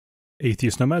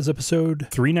Atheist Nomads episode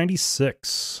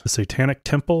 396, The Satanic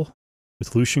Temple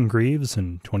with Lucien Greaves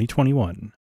in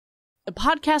 2021. The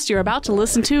podcast you're about to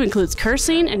listen to includes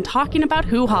cursing and talking about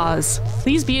hoo-haws.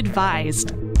 Please be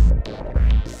advised.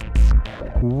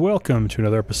 Welcome to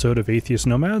another episode of Atheist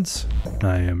Nomads.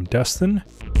 I am Destin,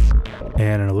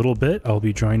 and in a little bit I'll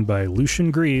be joined by Lucien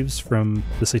Greaves from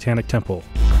the Satanic Temple.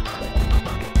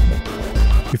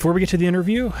 Before we get to the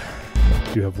interview,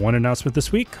 I do have one announcement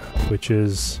this week, which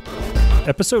is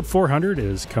episode 400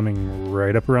 is coming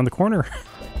right up around the corner.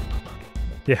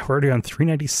 Yeah, we're already on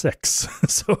 396,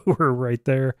 so we're right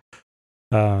there.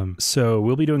 So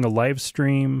we'll be doing a live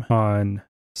stream on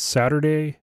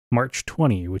Saturday, March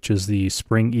 20, which is the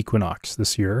spring equinox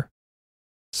this year.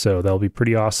 So that'll be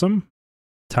pretty awesome.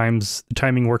 The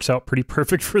timing works out pretty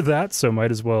perfect for that, so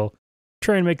might as well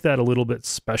try and make that a little bit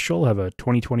special. Have a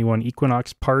 2021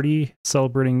 equinox party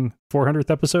celebrating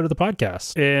 400th episode of the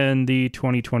podcast in the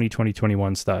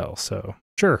 2020-2021 style. So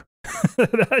sure,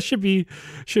 that should be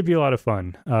a lot of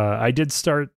fun. I did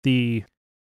start the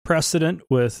precedent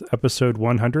with episode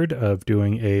 100 of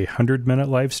doing a 100-minute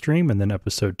live stream, and then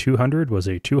episode 200 was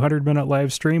a 200-minute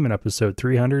live stream, and episode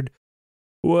 300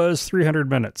 was 300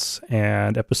 minutes,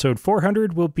 and episode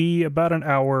 400 will be about an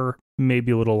hour,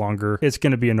 maybe a little longer. It's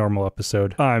going to be a normal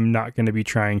episode. I'm not going to be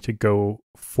trying to go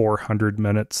 400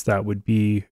 minutes. That would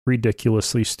be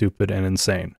ridiculously stupid and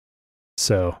insane.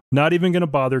 So not even going to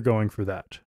bother going for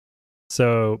that.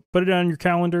 So put it on your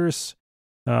calendars.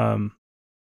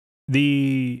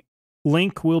 The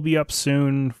link will be up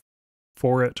soon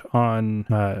for it on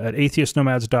at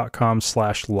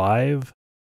atheistnomads.com/live.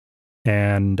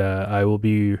 And I will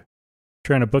be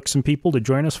trying to book some people to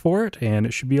join us for it, and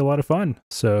it should be a lot of fun.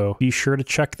 So be sure to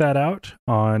check that out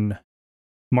on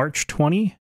March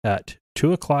 20 at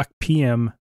 2 o'clock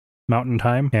p.m. Mountain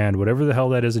Time, and whatever the hell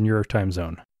that is in your time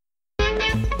zone.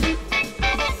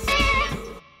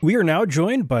 We are now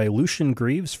joined by Lucien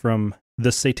Greaves from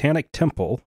the Satanic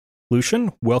Temple.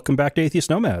 Lucien, welcome back to Atheist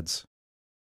Nomads.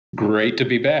 Great to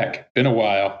be back. Been a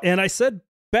while. And I said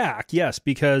back, yes,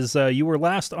 because you were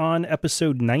last on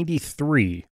episode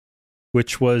 93,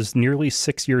 which was nearly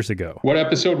 6 years ago. What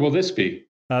episode will this be?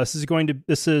 This is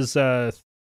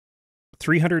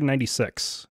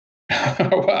 396.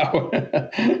 Wow.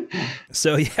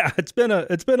 So yeah, it's been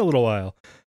a little while.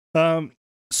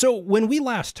 So when we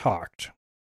last talked,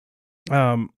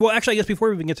 well, actually, I guess before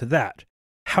we even get to that,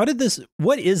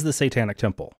 what is the Satanic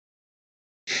Temple?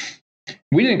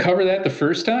 We didn't cover that the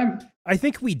first time? I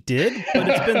think we did, but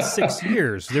it's been 6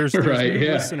 years. There's right,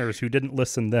 new listeners who didn't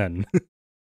listen then.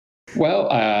 Well,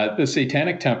 the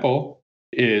Satanic Temple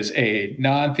is a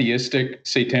non-theistic,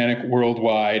 satanic,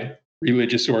 worldwide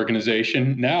religious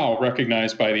organization, now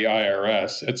recognized by the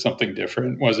IRS. It's something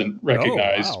different. Wasn't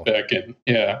recognized back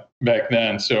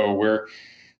then. So we're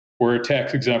a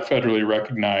tax-exempt, federally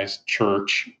recognized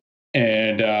church.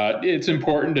 And it's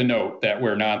important to note that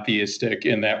we're non-theistic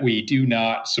in that we do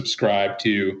not subscribe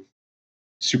to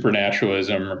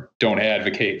supernaturalism or don't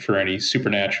advocate for any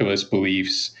supernaturalist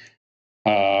beliefs.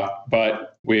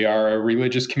 But we are a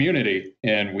religious community,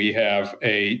 and we have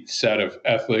a set of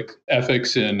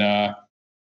ethics and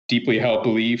deeply held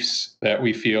beliefs that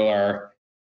we feel are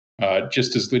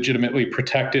just as legitimately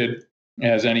protected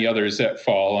as any others that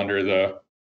fall under the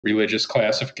religious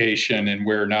classification. And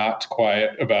we're not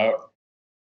quiet about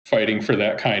fighting for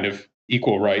that kind of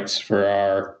equal rights for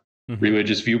our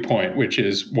religious viewpoint, which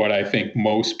is what I think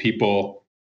most people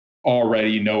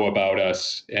already know about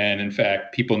us. And in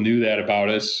fact, people knew that about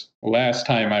us last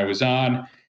time I was on.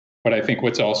 But I think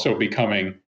what's also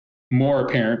becoming more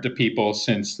apparent to people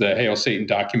since the Hail Satan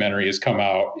documentary has come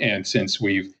out, and since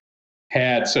we've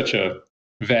had such a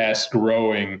vast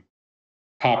growing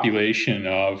population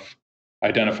of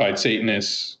identified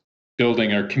Satanists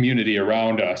building a community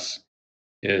around us,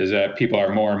 is that people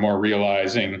are more and more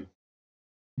realizing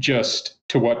just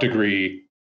to what degree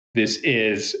this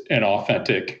is an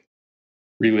authentic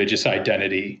religious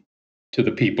identity to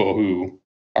the people who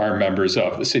are members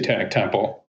of the Satanic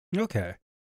Temple. Okay.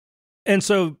 And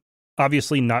so,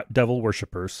 obviously not devil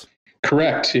worshippers.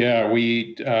 Correct. Yeah,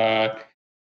 we are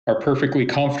perfectly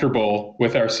comfortable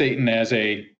with our Satan as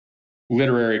a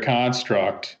literary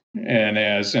construct and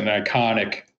as an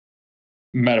iconic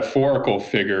metaphorical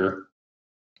figure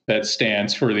that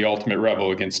stands for the ultimate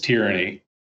rebel against tyranny.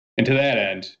 And to that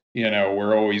end,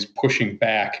 we're always pushing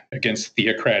back against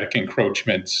theocratic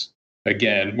encroachments.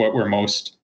 Again, what we're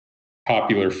most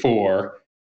popular for.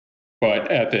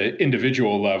 But at the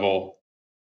individual level,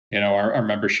 our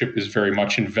membership is very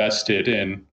much invested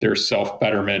in their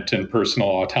self-betterment and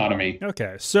personal autonomy.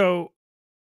 Okay. So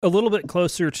a little bit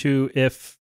closer to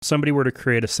if somebody were to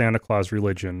create a Santa Claus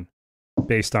religion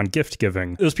based on gift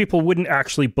giving, those people wouldn't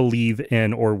actually believe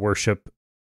in or worship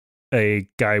a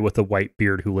guy with a white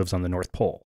beard who lives on the North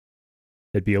Pole.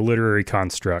 It'd be a literary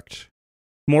construct.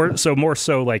 More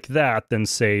so like that than,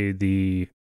 say, the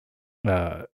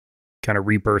kind of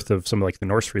rebirth of some of like the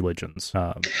Norse religions.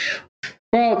 Well,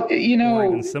 or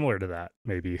even similar to that,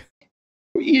 maybe.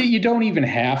 You don't even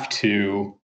have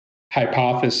to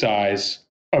hypothesize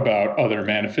about other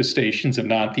manifestations of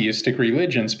non-theistic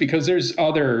religions, because there's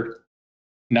other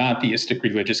non-theistic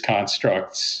religious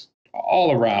constructs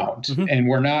all around, and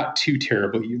we're not too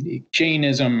terribly unique.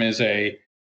 Jainism is a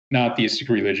non-theistic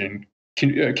religion.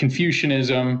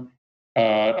 Confucianism,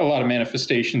 a lot of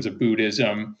manifestations of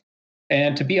Buddhism.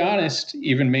 And to be honest,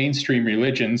 even mainstream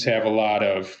religions have a lot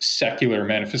of secular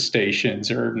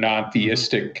manifestations or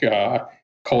non-theistic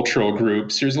cultural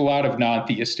groups. There's a lot of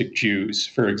non-theistic Jews,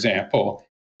 for example,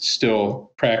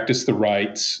 still practice the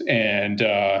rites and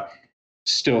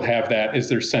still have that as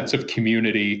their sense of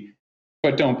community,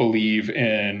 but don't believe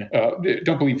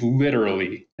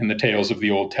literally in the tales of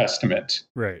the Old Testament.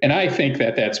 Right. And I think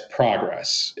that that's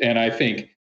progress. And I think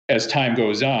as time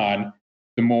goes on,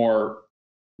 the more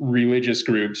religious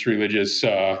groups, religious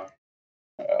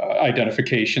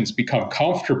identifications become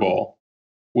comfortable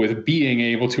with being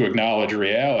able to acknowledge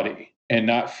reality and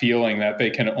not feeling that they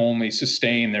can only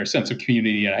sustain their sense of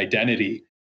community and identity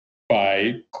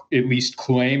by at least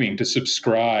claiming to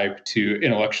subscribe to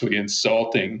intellectually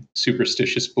insulting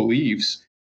superstitious beliefs,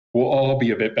 we'll all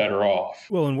be a bit better off.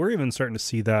 Well, and we're even starting to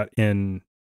see that in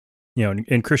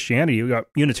Christianity. You got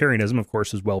Unitarianism, of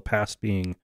course, is well past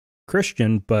being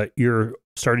Christian, but you're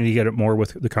starting to get it more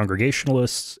with the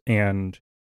Congregationalists and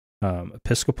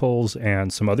Episcopals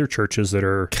and some other churches that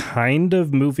are kind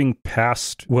of moving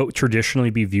past what would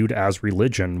traditionally be viewed as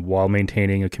religion while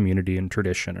maintaining a community and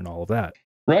tradition and all of that.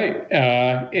 Right.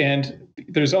 And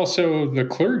there's also the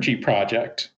Clergy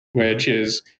Project, which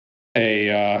is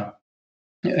an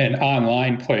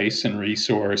online place and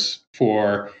resource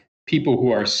for people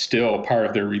who are still part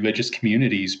of their religious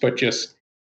communities, but just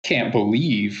can't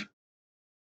believe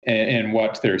in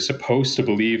what they're supposed to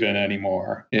believe in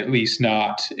anymore, at least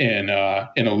not in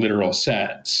a literal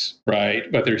sense,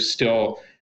 right? But they're still,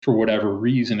 for whatever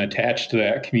reason, attached to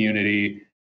that community,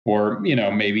 or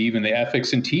maybe even the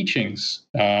ethics and teachings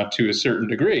to a certain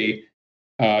degree,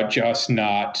 just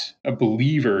not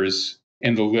believers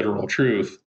in the literal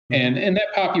truth. And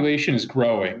that population is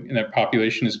growing, and that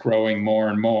population is growing more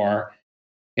and more.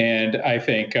 And I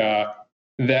think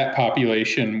that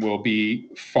population will be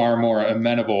far more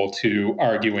amenable to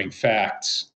arguing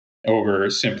facts over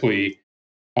simply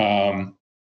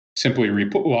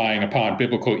relying upon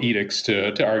biblical edicts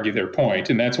to argue their point.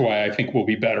 And that's why I think we'll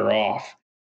be better off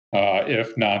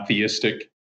if non-theistic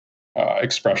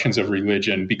expressions of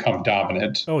religion become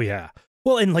dominant. Oh, yeah.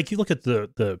 Well, and like you look at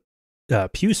the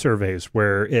Pew surveys,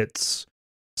 where it's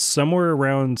somewhere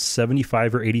around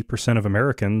 75 or 80% of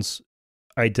Americans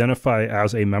identify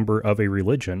as a member of a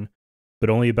religion, but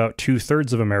only about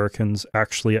 2/3 of Americans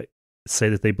actually say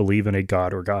that they believe in a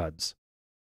god or gods.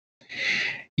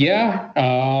 Yeah.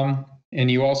 And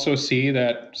you also see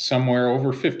that somewhere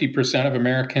over 50% of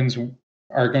Americans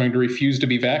are going to refuse to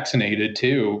be vaccinated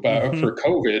too for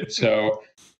COVID. So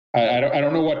I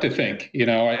don't know what to think.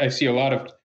 I see a lot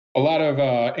of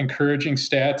encouraging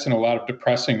stats and a lot of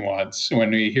depressing ones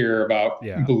when we hear about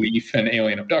belief in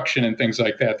alien abduction and things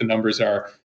like that. The numbers are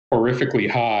horrifically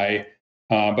high,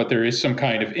 but there is some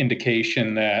kind of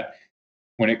indication that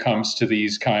when it comes to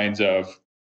these kinds of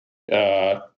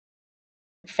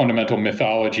fundamental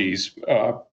mythologies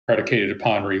predicated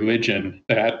upon religion,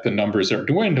 that the numbers are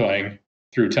dwindling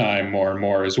through time more and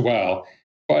more as well.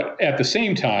 But at the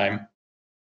same time,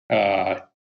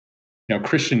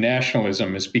 Christian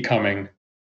nationalism is becoming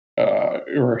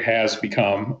or has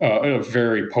become a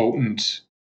very potent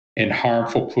and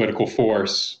harmful political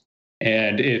force.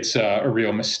 And it's a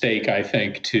real mistake, I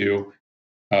think, to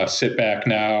sit back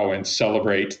now and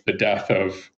celebrate the death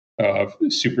of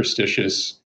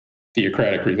superstitious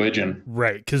theocratic religion.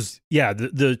 Right. Because,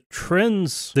 the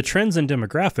trends and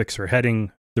demographics are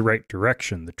heading the right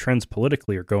direction. The trends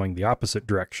politically are going the opposite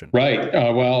direction. Right.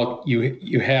 Well,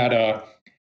 you had a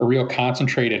real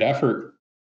concentrated effort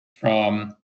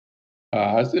from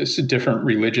different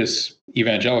religious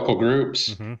evangelical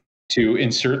groups to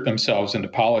insert themselves into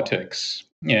politics.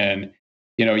 And,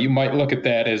 you might look at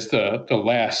that as the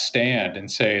last stand and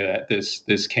say that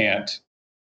this can't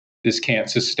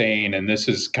sustain, and this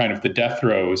is kind of the death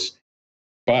throes.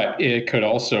 But it could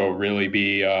also really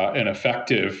be an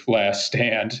effective last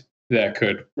stand that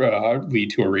could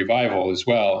lead to a revival as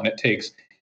well. And it takes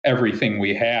everything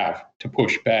we have to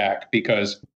push back,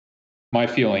 because my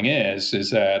feeling is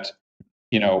that,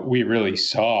 we really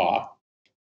saw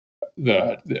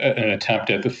an attempt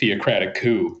at the theocratic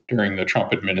coup during the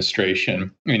Trump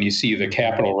administration. And you see the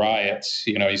Capitol riots,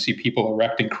 you see people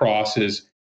erecting crosses,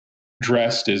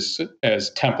 dressed as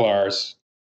Templars,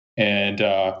 and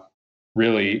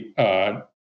really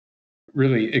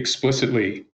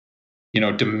explicitly,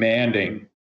 demanding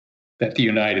that the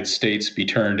United States be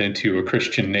turned into a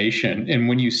Christian nation. And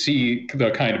when you see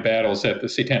the kind of battles that the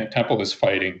Satanic Temple is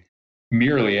fighting,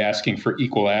 merely asking for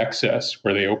equal access,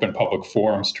 where they open public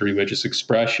forums to religious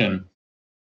expression,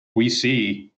 we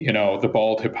see, the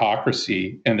bald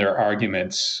hypocrisy in their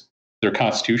arguments, their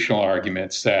constitutional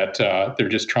arguments, that they're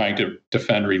just trying to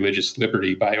defend religious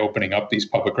liberty by opening up these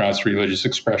public grounds for religious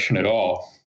expression at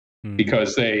all,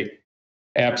 because they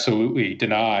absolutely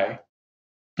deny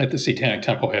that the Satanic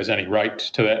Temple has any right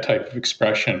to that type of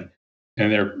expression.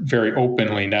 And they're very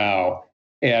openly now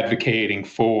advocating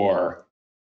for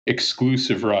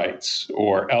exclusive rights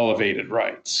or elevated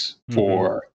rights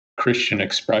for Christian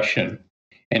expression.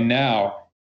 And now,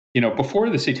 before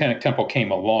the Satanic Temple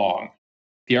came along,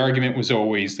 the argument was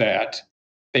always that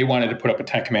they wanted to put up a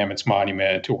Ten Commandments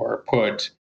monument or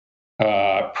put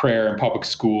prayer in public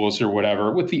schools or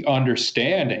whatever, with the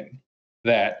understanding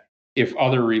that if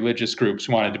other religious groups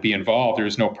wanted to be involved,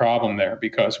 there's no problem there,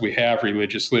 because we have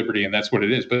religious liberty and that's what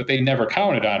it is. But they never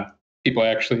counted on people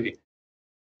actually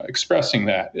expressing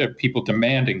that, people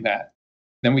demanding that.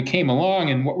 Then we came along,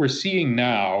 and what we're seeing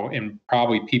now, and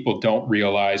probably people don't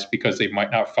realize because they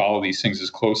might not follow these things as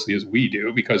closely as we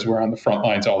do, because we're on the front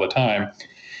lines all the time,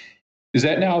 is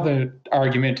that now the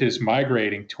argument is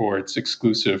migrating towards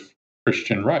exclusive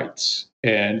Christian rights.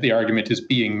 And the argument is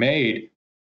being made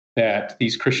that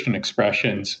these Christian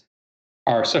expressions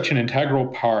are such an integral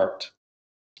part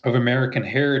of American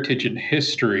heritage and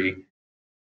history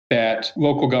that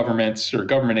local governments or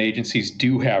government agencies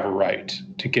do have a right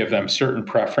to give them certain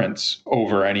preference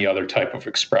over any other type of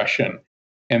expression,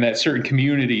 and that certain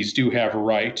communities do have a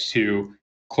right to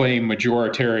claim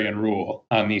majoritarian rule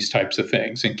on these types of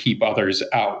things and keep others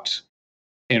out.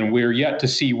 And we're yet to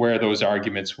see where those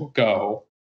arguments will go.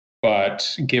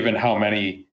 But given how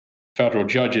many federal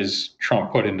judges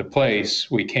Trump put into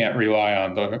place, we can't rely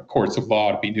on the courts of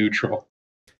law to be neutral.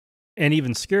 And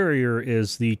even scarier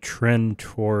is the trend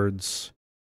towards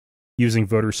using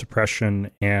voter suppression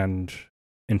and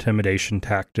intimidation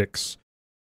tactics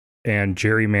and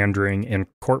gerrymandering and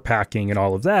court packing and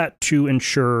all of that to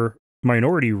ensure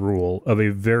minority rule of a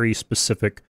very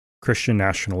specific Christian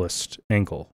nationalist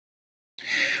angle.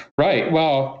 Right.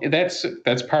 Well, that's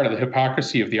part of the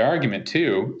hypocrisy of the argument,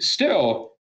 too.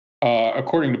 Still,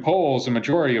 according to polls, a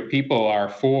majority of people are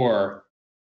for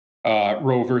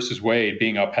Roe versus Wade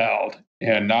being upheld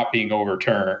and not being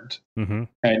overturned.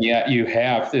 And yet you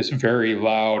have this very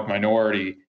loud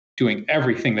minority doing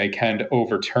everything they can to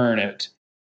overturn it,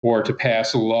 or to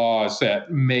pass laws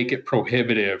that make it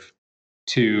prohibitive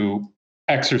to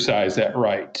exercise that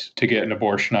right to get an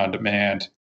abortion on demand.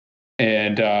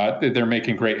 And they're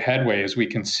making great headway, as we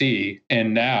can see.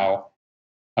 And now,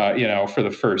 for the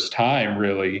first time,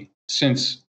 really,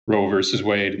 since Roe versus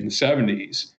Wade in the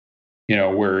 70s,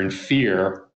 we're in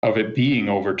fear of it being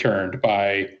overturned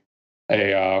by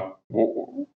a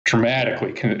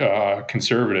dramatically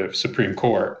conservative Supreme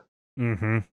Court.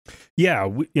 Yeah,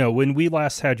 when we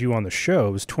last had you on the show,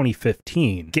 it was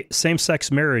 2015.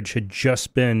 Same-sex marriage had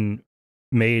just been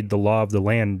made the law of the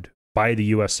land by the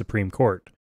U.S. Supreme Court.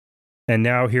 And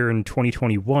now here in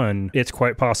 2021, it's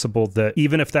quite possible that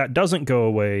even if that doesn't go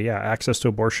away, access to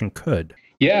abortion could.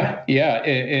 Yeah.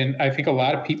 And I think a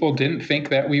lot of people didn't think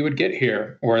that we would get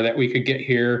here, or that we could get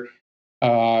here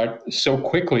so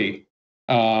quickly.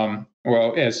 Well,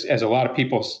 as a lot of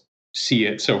people see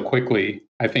it so quickly,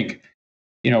 I think,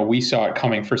 we saw it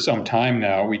coming for some time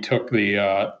now. We took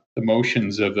the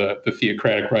motions of the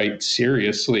theocratic right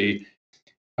seriously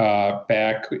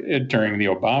back during the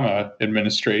Obama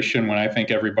administration, when I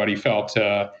think everybody felt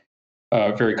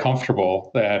very comfortable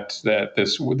that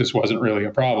this wasn't really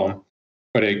a problem.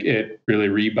 But it really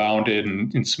rebounded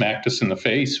and smacked us in the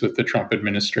face with the Trump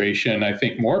administration. I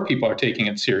think more people are taking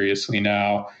it seriously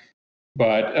now,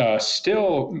 but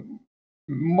still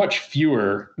much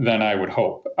fewer than I would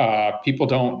hope. People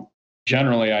don't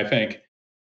generally, I think,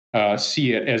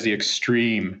 see it as the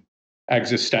extreme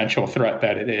existential threat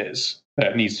that it is,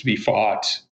 that needs to be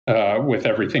fought with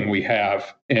everything we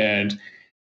have. And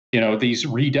these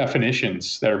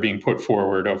redefinitions that are being put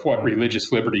forward of what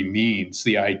religious liberty means,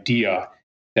 the idea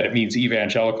that it means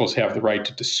evangelicals have the right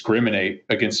to discriminate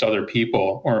against other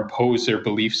people or impose their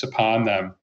beliefs upon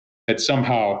them, that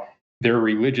somehow their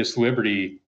religious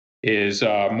liberty is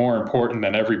more important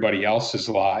than everybody else's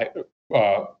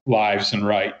lives and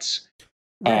rights.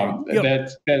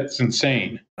 That's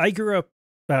insane. I grew up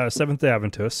Seventh-day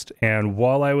Adventist, and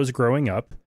while I was growing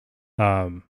up,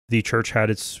 the church had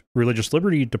its religious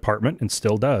liberty department, and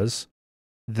still does,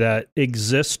 that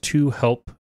exists to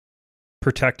help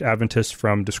protect Adventists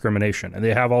from discrimination. And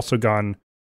they have also gone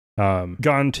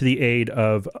to the aid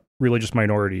of religious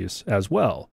minorities as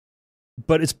well.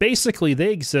 But it's basically,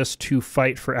 they exist to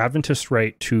fight for Adventists'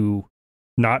 right to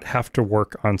not have to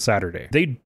work on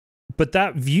Saturday. But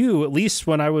that view, at least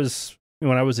when I was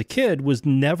a kid, was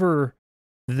never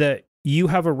that you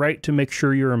have a right to make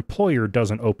sure your employer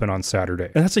doesn't open on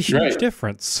Saturday. And that's a huge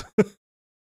difference.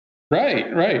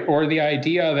 Right. Or the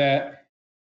idea that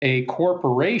a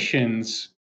corporation's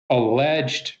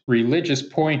alleged religious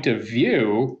point of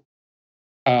view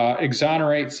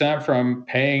exonerates them from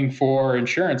paying for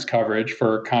insurance coverage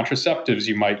for contraceptives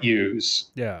you might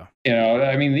use. Yeah.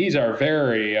 I mean, these are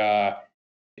very,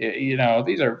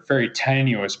 these are very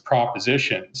tenuous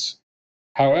propositions.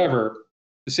 However,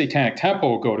 the Satanic Temple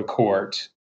will go to court,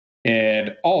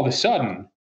 and all of a sudden,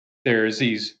 there's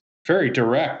these very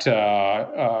direct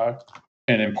and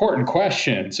important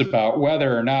questions about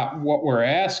whether or not what we're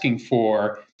asking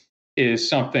for is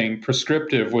something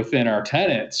prescriptive within our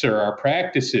tenets or our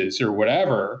practices or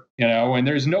whatever, and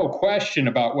there's no question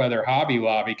about whether Hobby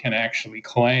Lobby can actually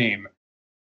claim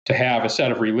to have a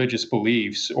set of religious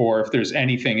beliefs, or if there's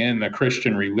anything in the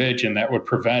Christian religion that would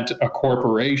prevent a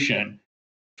corporation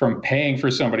from paying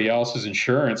for somebody else's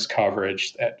insurance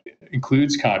coverage that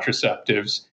includes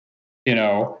contraceptives.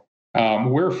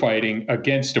 We're fighting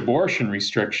against abortion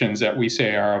restrictions that we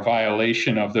say are a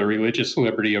violation of the religious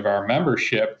liberty of our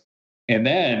membership. And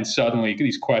then suddenly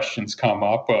these questions come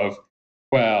up of,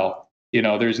 well,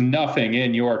 there's nothing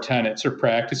in your tenets or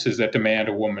practices that demand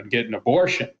a woman get an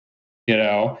abortion,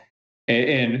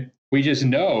 and we just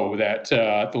know that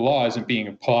the law isn't being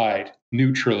applied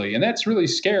neutrally. And that's really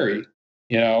scary,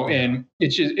 and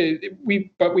it's just,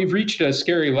 we've reached a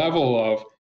scary level of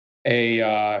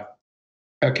a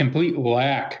complete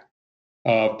lack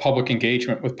of public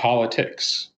engagement with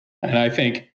politics. And I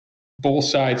think both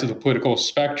sides of the political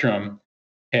spectrum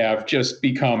have just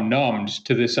become numbed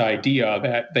to this idea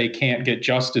that they can't get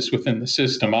justice within the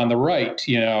system. On the right,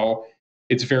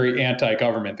 it's very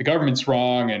anti-government. The government's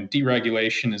wrong, and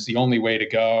deregulation is the only way to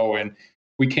go. And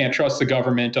we can't trust the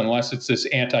government unless it's this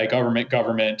anti-government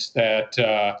government that,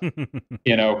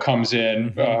 comes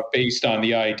in based on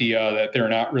the idea that they're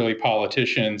not really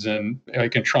politicians. And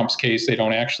like in Trump's case, they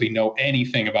don't actually know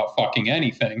anything about fucking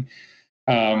anything.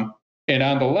 And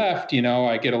on the left,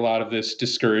 I get a lot of this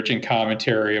discouraging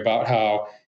commentary about how,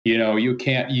 you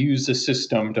can't use the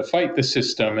system to fight the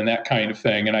system and that kind of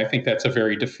thing. And I think that's a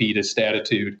very defeatist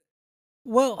attitude.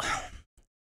 Well,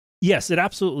 yes, it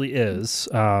absolutely is.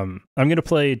 I'm going to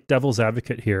play devil's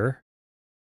advocate here.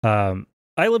 I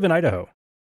live in Idaho.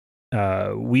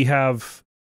 We have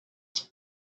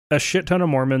a shit ton of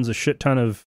Mormons, a shit ton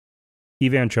of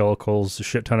evangelicals, a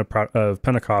shit ton of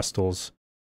Pentecostals,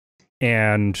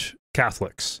 and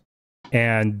Catholics,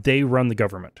 and they run the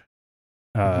government.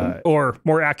 Or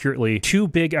more accurately, two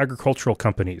big agricultural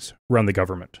companies run the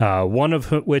government, one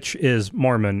of which is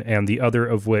Mormon and the other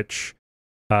of which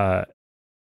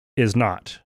is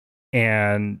not.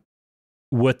 And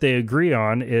what they agree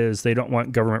on is they don't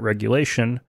want government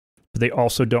regulation, but they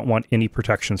also don't want any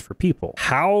protections for people.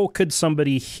 How could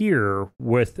somebody here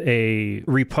with a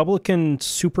Republican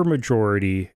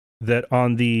supermajority that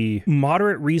on the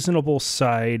moderate reasonable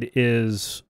side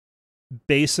is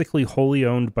basically wholly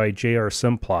owned by J.R.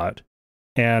 Simplot,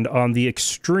 and on the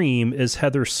extreme is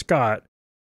Heather Scott,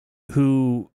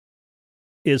 who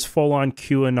is full-on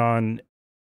QAnon,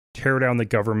 tear down the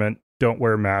government, don't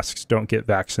wear masks, don't get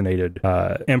vaccinated,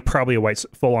 and probably a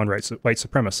full-on white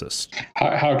supremacist.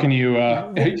 How can you...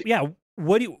 Yeah,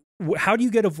 how do you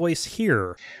get a voice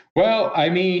here? Well, I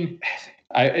mean,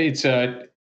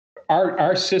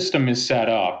 our system is set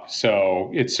up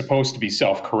so it's supposed to be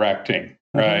self-correcting,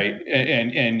 right?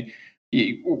 And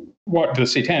what the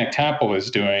Satanic Temple is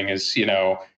doing is,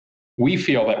 we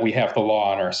feel that we have the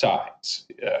law on our sides.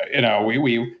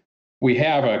 We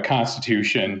have a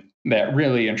constitution that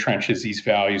really entrenches these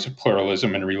values of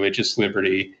pluralism and religious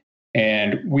liberty,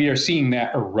 and we are seeing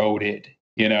that eroded.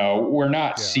 We're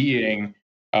not seeing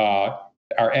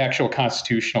our actual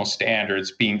constitutional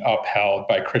standards being upheld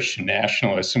by Christian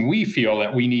nationalists. And we feel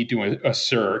that we need to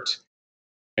assert,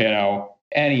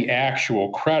 any actual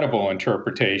credible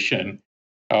interpretation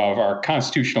of our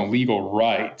constitutional legal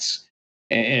rights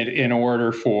in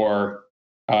order for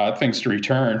things to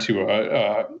return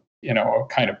to a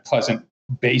kind of pleasant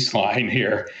baseline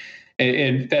here.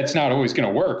 And that's not always going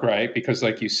to work, right? Because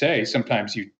like you say,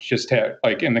 sometimes you just have,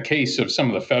 like in the case of some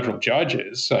of the federal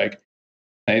judges, like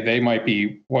they might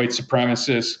be white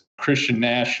supremacists, Christian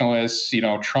nationalists,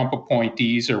 Trump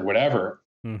appointees or whatever.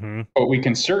 Mm-hmm. But we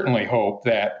can certainly hope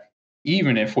that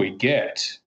even if we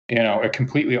get, a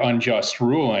completely unjust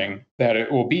ruling, that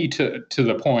it will be to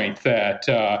the point that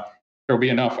there'll be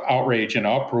enough outrage and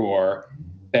uproar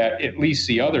that at least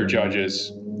the other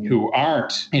judges who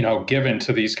aren't, given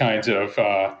to these kinds of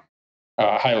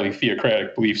highly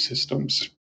theocratic belief systems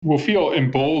will feel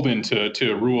emboldened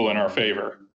to rule in our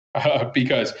favor.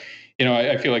 Because,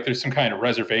 I feel like there's some kind of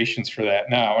reservations for that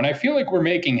now. And I feel like we're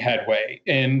making headway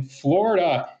in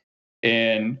Florida.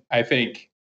 And I think,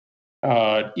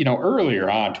 earlier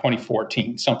on,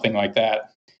 2014, something like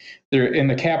that, there in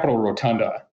the Capitol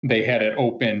Rotunda, they had it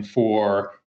open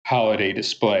for holiday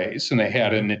displays, and they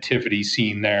had a nativity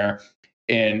scene there.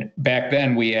 And back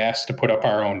then we asked to put up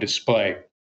our own display,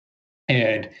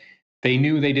 and they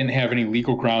knew they didn't have any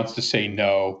legal grounds to say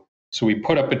no. So we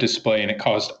put up a display, and it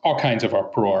caused all kinds of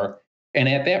uproar. And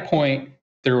at that point,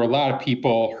 there were a lot of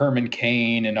people, Herman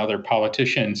Cain and other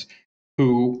politicians,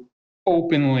 who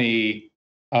openly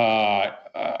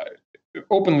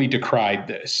decried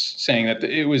this, saying that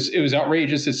it was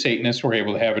outrageous that Satanists were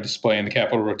able to have a display in the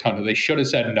Capitol Rotunda. They should have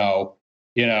said no,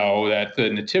 that the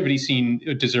nativity scene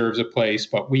deserves a place,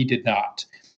 but we did not.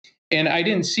 And I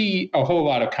didn't see a whole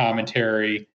lot of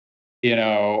commentary,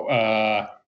 that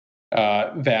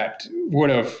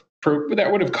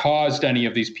would have caused any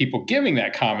of these people giving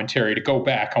that commentary to go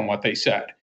back on what they said.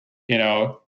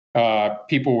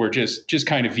 People were just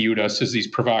kind of viewed us as these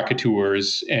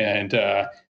provocateurs and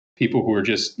people who were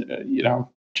just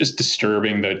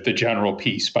disturbing the general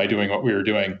peace by doing what we were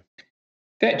doing.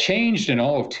 That changed in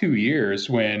all of 2 years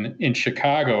when in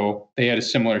Chicago, they had a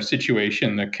similar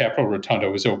situation. The Capitol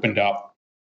Rotunda was opened up,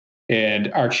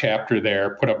 and our chapter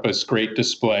there put up this great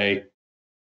display.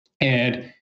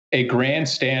 And a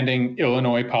grandstanding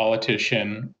Illinois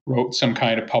politician wrote some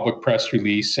kind of public press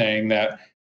release saying that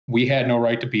we had no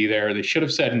right to be there. They should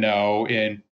have said no.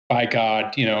 And by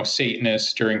God,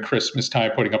 Satanists during Christmas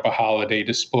time putting up a holiday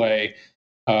display,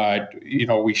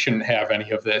 we shouldn't have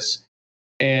any of this.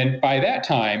 And by that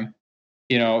time,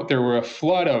 there were a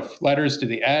flood of letters to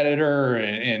the editor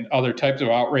and other types of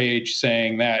outrage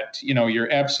saying that,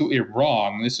 you're absolutely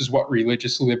wrong. This is what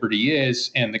religious liberty is,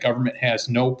 and the government has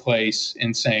no place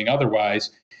in saying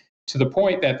otherwise, to the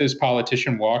point that this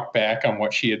politician walked back on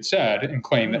what she had said and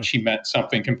claimed that she meant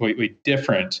something completely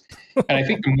different. And I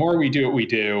think the more we do what we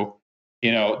do,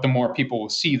 the more people will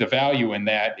see the value in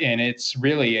that. And it's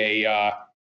really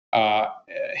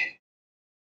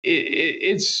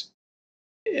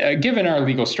given our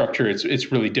legal structure,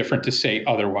 it's really different to say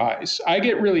otherwise. I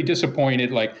get really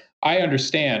disappointed. Like, I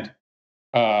understand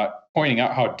pointing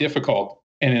out how difficult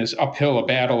and as uphill a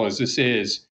battle as this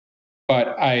is,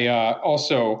 but I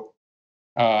also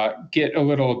get a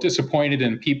little disappointed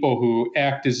in people who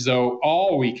act as though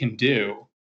all we can do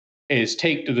is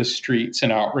take to the streets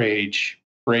and outrage,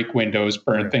 break windows,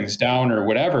 burn things down, or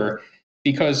whatever.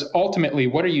 Because ultimately,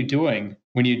 what are you doing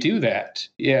when you do that?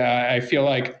 Yeah, I feel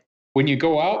like when you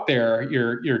go out there,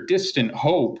 your distant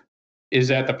hope is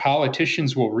that the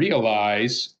politicians will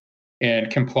realize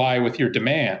and comply with your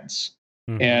demands.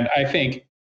 Mm-hmm. And I think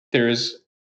there's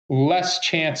less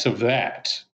chance of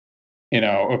that,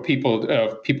 of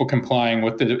people complying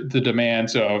with the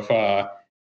demands of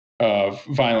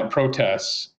violent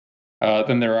protests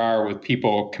than there are with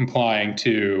people complying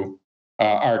to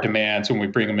our demands when we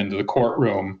bring them into the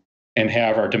courtroom and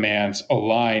have our demands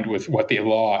aligned with what the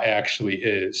law actually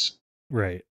is.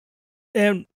 Right.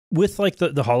 And with like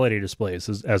the holiday displays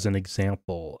as an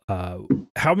example,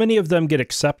 how many of them get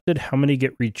accepted? How many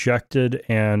get rejected?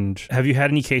 And have you had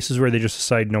any cases where they just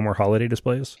decide no more holiday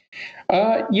displays?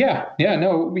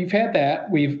 No, we've had that.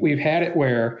 We've had it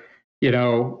where,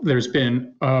 there's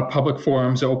been public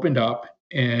forums opened up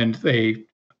and they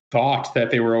thought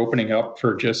that they were opening up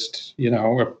for just,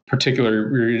 a particular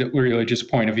religious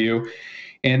point of view.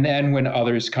 And then when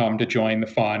others come to join the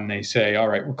fun, they say, all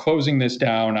right, we're closing this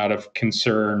down out of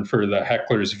concern for the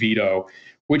heckler's veto,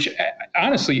 which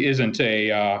honestly isn't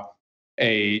a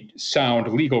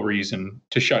sound legal reason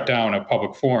to shut down a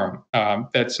public forum.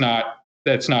 That's not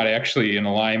actually in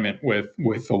alignment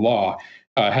with the law.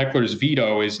 Heckler's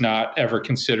veto is not ever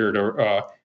considered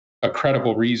a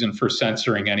credible reason for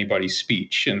censoring anybody's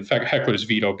speech. In fact, heckler's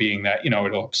veto being that,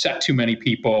 it'll upset too many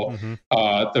people,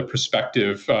 the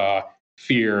prospective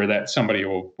fear that somebody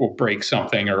will break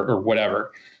something or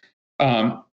whatever.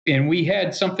 And we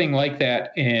had something like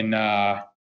that in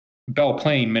Belle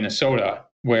Plaine, Minnesota,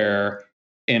 where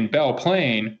in Belle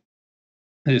Plaine,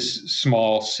 this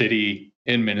small city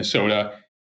in Minnesota,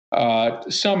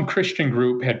 some Christian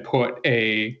group had put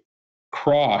a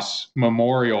cross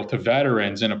memorial to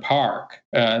veterans in a park.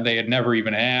 They had never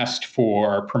even asked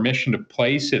for permission to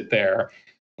place it there,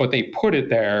 but they put it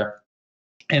there.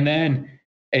 And then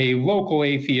a local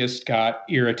atheist got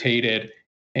irritated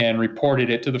and reported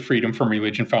it to the Freedom from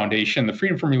Religion Foundation. The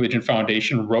Freedom from Religion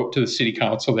Foundation wrote to the city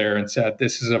council there and said,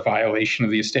 this is a violation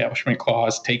of the Establishment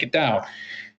Clause, take it down.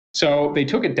 So they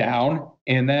took it down,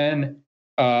 and then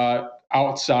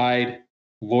outside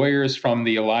lawyers from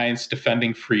the Alliance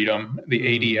Defending Freedom, the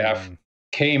ADF,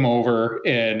 came over,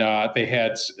 and they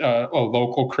had a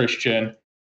local Christian,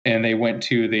 and they went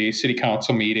to the city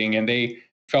council meeting, and they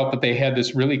felt that they had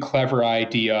this really clever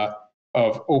idea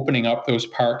of opening up those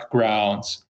park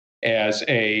grounds as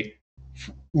a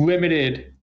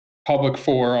limited public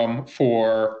forum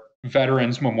for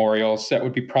veterans memorials that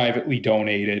would be privately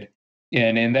donated.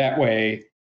 And in that way,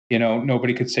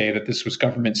 nobody could say that this was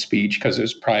government speech because it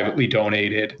was privately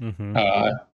donated. Mm-hmm.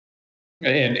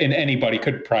 And anybody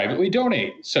could privately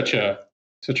donate such a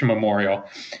memorial.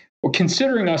 Well,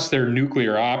 considering us their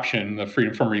nuclear option, the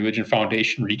Freedom from Religion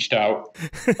Foundation reached out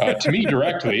to me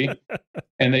directly,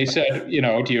 and they said,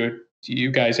 do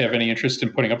you guys have any interest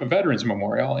in putting up a veterans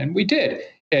memorial? And we did.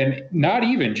 And not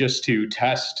even just to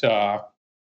test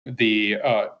the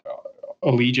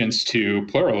allegiance to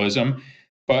pluralism,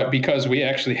 but because we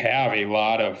actually have a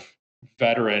lot of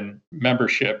veteran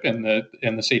membership in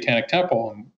the Satanic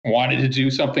Temple and wanted to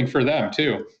do something for them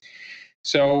too.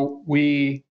 So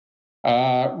we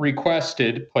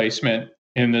requested placement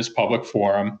in this public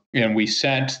forum, and we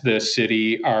sent the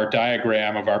city our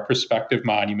diagram of our prospective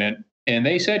monument, and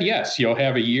they said, yes, you'll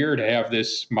have a year to have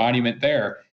this monument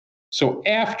there. So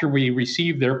after we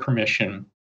received their permission,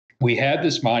 we had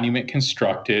this monument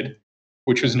constructed,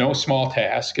 which was no small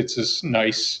task. It's this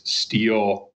nice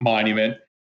steel monument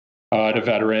to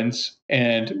veterans.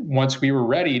 And once we were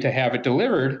ready to have it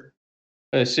delivered,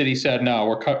 the city said, no,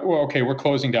 we're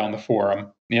closing down the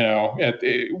forum.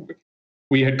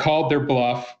 We had called their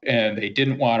bluff, and they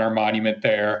didn't want our monument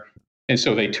there. And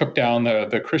so they took down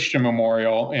the Christian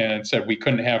memorial and said we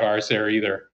couldn't have ours there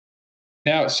either.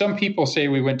 Now, some people say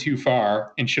we went too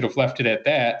far and should have left it at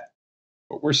that,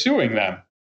 but we're suing them.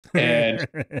 And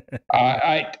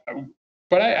I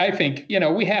think,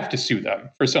 we have to sue them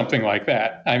for something like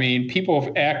that. I mean,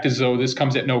 people act as though this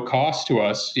comes at no cost to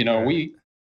us.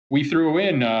 We threw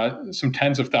in some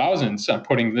tens of thousands on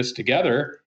putting this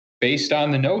together based on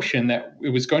the notion that it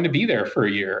was going to be there for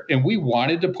a year. And we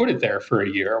wanted to put it there for a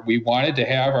year. We wanted to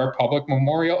have our public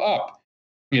memorial up.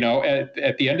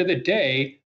 At the end of the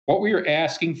day, what we were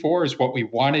asking for is what we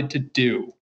wanted to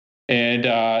do.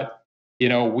 And,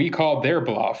 we called their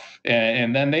bluff,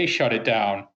 and then they shut it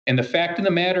down. And the fact of the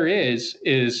matter is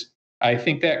I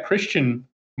think that Christian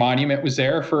monument was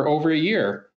there for over a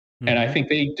year. Mm-hmm. And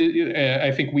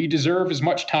I think we deserve as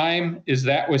much time as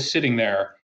that was sitting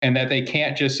there, and that they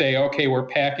can't just say, okay, we're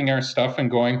packing our stuff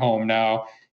and going home now,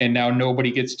 and now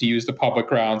nobody gets to use the public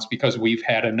grounds because we've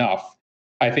had enough.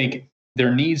 I think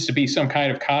there needs to be some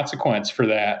kind of consequence for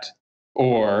that,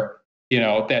 or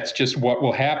that's just what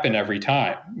will happen every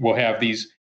time. We'll have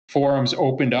these forums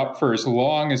opened up for as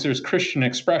long as there's Christian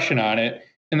expression on it,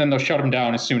 and then they'll shut them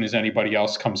down as soon as anybody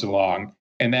else comes along.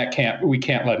 And we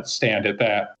can't let it stand at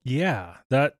that. Yeah,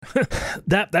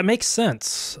 that makes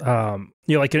sense.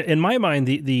 Like in my mind,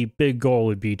 the big goal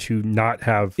would be to not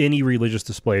have any religious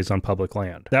displays on public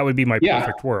land. That would be my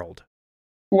perfect world.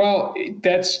 Well,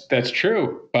 that's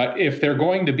true. But if they're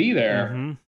going to be there,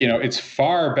 mm-hmm. It's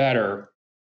far better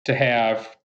to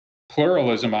have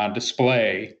pluralism on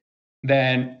display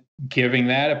than giving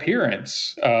that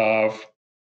appearance of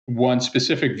one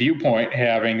specific viewpoint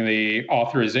having the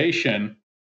authorization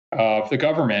of the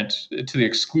government to the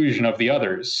exclusion of the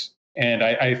others. And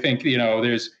I think,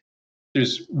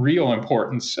 there's real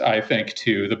importance, I think,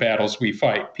 to the battles we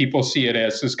fight. People see it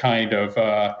as this kind of,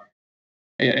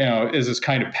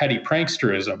 petty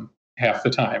pranksterism half the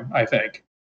time, I think.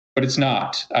 But it's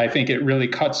not. I think it really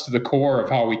cuts to the core of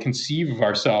how we conceive of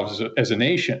ourselves as a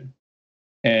nation.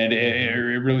 And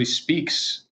it really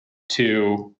speaks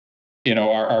to,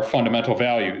 our fundamental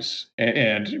values.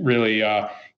 And really,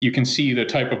 you can see the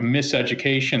type of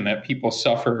miseducation that people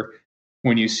suffer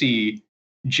when you see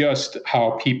just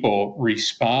how people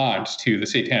respond to the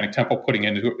Satanic Temple putting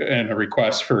in a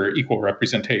request for equal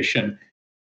representation,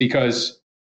 because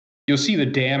you'll see the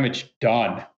damage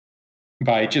done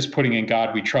by just putting in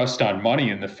God We Trust on money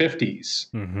in the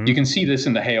 50s. Mm-hmm. You can see this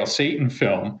in the Hail Satan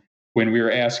film, when we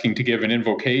were asking to give an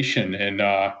invocation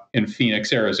in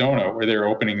Phoenix, Arizona, where they're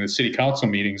opening the city council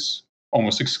meetings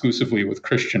almost exclusively with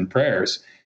Christian prayers.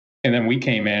 And then we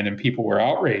came in and people were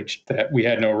outraged that we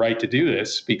had no right to do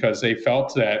this because they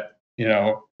felt that,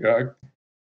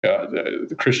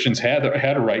 the Christians had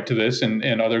a right to this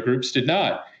and other groups did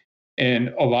not.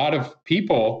 And a lot of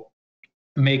people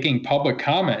making public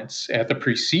comments at the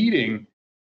preceding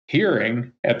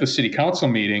hearing at the city council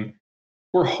meeting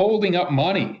were holding up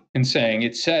money and saying,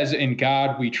 it says, in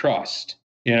God we trust,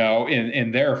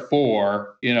 and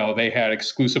therefore, they had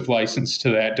exclusive license to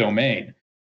that domain.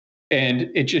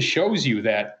 And it just shows you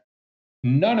that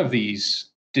none of these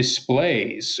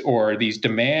displays or these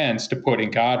demands to put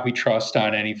in God we trust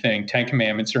on anything, 10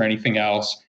 Commandments or anything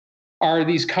else, are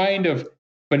these kind of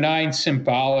benign,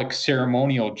 symbolic,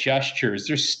 ceremonial gestures.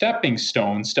 They're stepping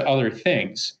stones to other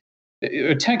things.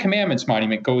 A 10 Commandments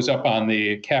monument goes up on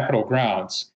the Capitol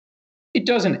grounds. It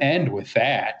doesn't end with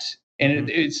that. And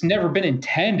it's never been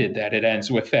intended that it ends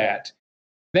with that.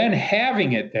 Then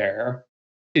having it there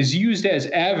is used as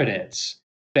evidence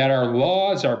that our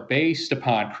laws are based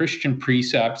upon Christian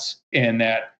precepts and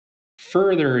that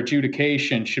further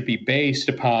adjudication should be based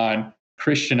upon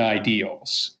Christian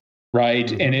ideals, right?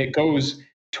 Mm-hmm. And it goes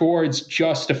towards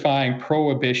justifying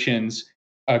prohibitions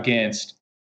against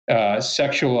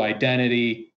sexual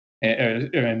identity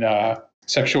and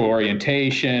sexual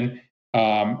orientation.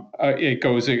 It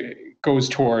goes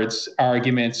towards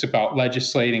arguments about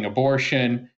legislating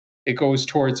abortion. It goes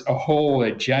towards a whole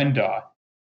agenda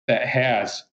that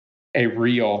has a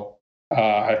real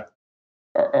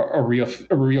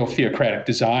theocratic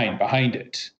design behind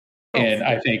it. And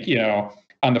I think,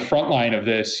 on the front line of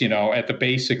this, at the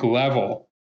basic level,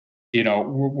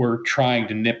 we're trying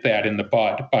to nip that in the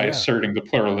bud by asserting the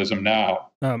pluralism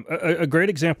now. A great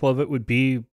example of it would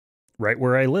be right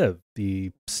where I live.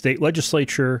 The state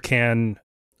legislature can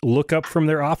look up from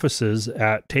their offices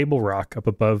at Table Rock up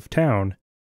above town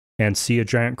and see a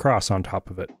giant cross on top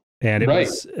of it. And it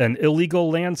was an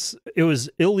illegal it was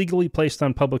illegally placed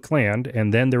on public land.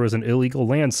 And then there was an illegal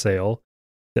land sale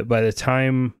that by the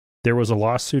time there was a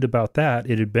lawsuit about that,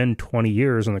 it had been 20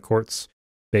 years and the courts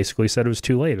basically said it was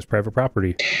too late. It was private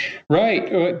property.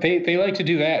 Right. They like to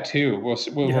do that too.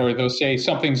 Or they'll say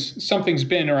something's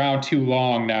been around too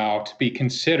long now to be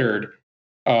considered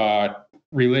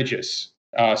religious.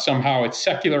 Somehow it's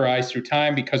secularized through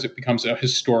time because it becomes a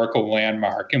historical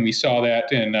landmark. And we saw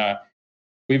that in, I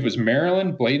believe it was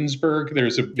Maryland, Bladensburg.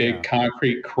 There's a big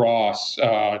concrete cross,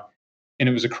 and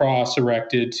it was a cross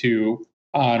erected to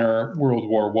honor World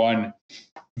War I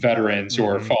veterans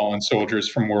or fallen soldiers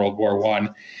from World War I.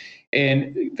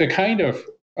 And the kind of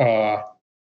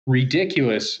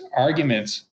ridiculous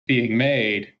arguments being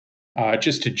made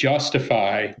just to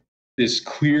justify this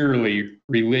clearly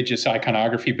religious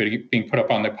iconography being put up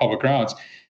on the public grounds,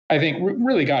 I think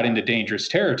really got into dangerous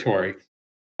territory.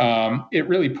 It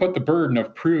really put the burden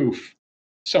of proof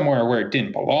somewhere where it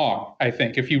didn't belong. I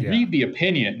think if you read the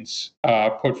opinions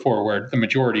put forward, the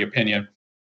majority opinion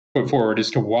put forward as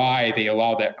to why they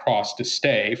allow that cross to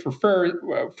stay. For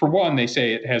one, they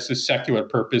say it has the secular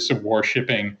purpose of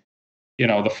worshiping,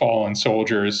 the fallen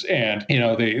soldiers, and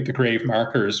the grave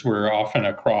markers were often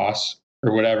a cross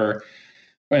or whatever.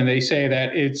 And they say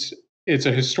that it's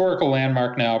a historical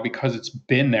landmark now because it's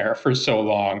been there for so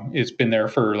long. It's been there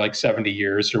for like 70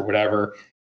 years or whatever.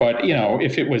 But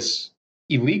if it was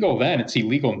illegal then, it's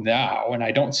illegal now, and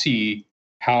I don't see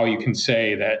how you can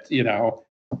say that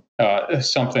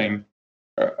something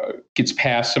gets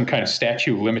past some kind of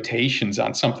statute of limitations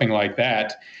on something like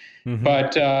that. Mm-hmm.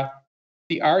 But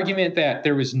the argument that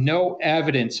there was no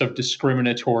evidence of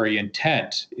discriminatory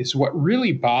intent is what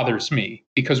really bothers me,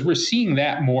 because we're seeing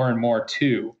that more and more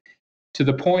too, to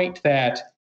the point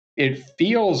that it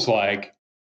feels like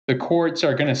the courts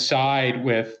are going to side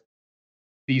with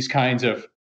these kinds of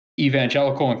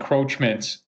evangelical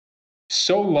encroachments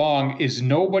so long as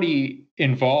nobody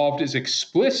involved is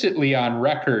explicitly on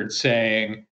record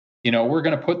saying, we're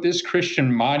going to put this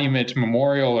Christian monument,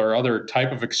 memorial, or other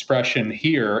type of expression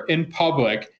here in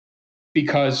public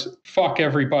because fuck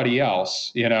everybody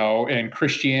else, and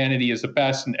Christianity is the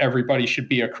best and everybody should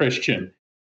be a Christian.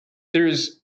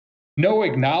 There's no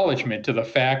acknowledgement to the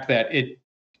fact that it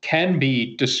can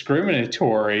be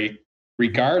discriminatory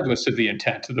regardless of the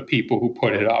intent of the people who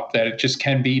put it up, that it just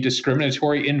can be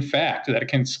discriminatory in fact, that it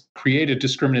can create a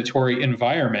discriminatory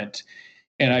environment.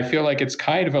 And I feel like it's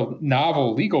kind of a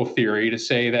novel legal theory to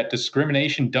say that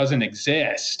discrimination doesn't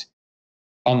exist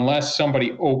unless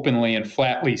somebody openly and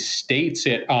flatly states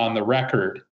it on the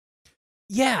record.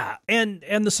 Yeah, and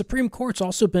the Supreme Court's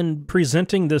also been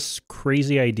presenting this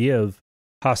crazy idea of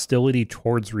hostility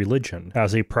towards religion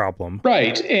as a problem.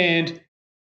 Right. And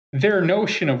their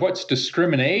notion of what's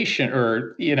discrimination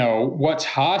or, what's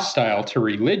hostile to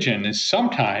religion is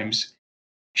sometimes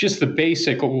just the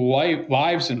basic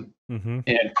lives and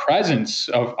presence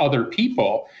of other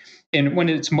people. And when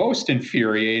it's most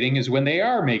infuriating is when they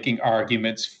are making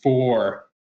arguments for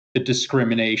the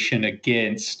discrimination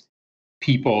against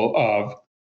people of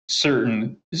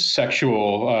certain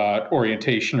sexual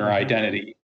orientation or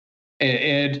identity.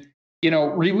 And,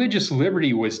 religious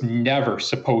liberty was never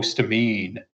supposed to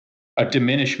mean a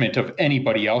diminishment of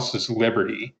anybody else's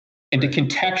liberty. And to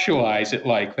contextualize it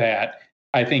like that,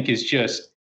 I think is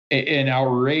just an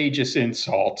outrageous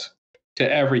insult to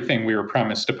everything we were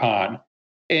premised upon.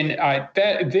 And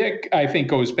that I think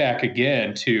goes back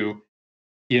again to,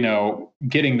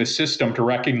 getting the system to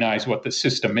recognize what the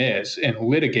system is and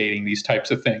litigating these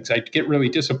types of things. I get really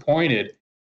disappointed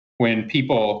when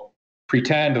people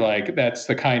pretend like that's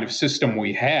the kind of system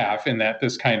we have and that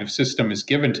this kind of system is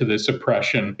given to this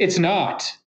oppression. It's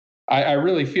not. I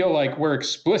really feel like we're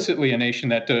explicitly a nation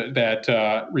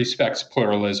that respects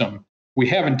pluralism. We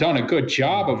haven't done a good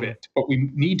job of it, but we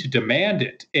need to demand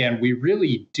it. And we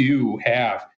really do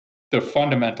have the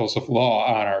fundamentals of law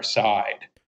on our side.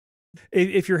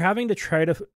 If you're having to try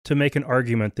to make an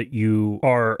argument that you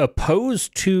are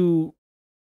opposed to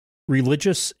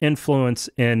religious influence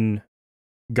in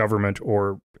government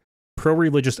or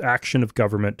pro-religious action of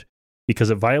government because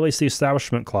it violates the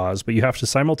Establishment Clause, but you have to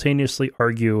simultaneously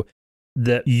argue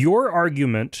that your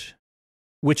argument,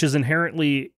 which is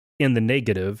inherently in the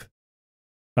negative,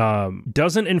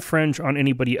 doesn't infringe on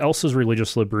anybody else's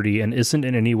religious liberty and isn't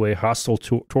in any way hostile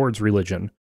towards religion,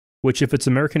 which if it's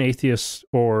American Atheists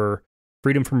or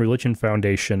Freedom from Religion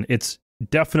Foundation, it's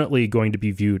definitely going to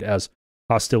be viewed as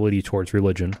hostility towards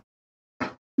religion.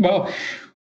 Well,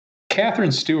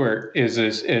 Catherine Stewart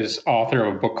is author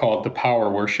of a book called The Power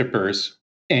Worshippers,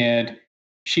 and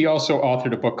she also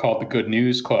authored a book called The Good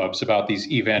News Clubs about these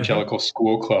evangelical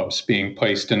school clubs being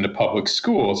placed into public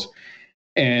schools.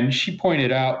 And she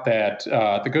pointed out that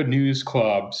the Good News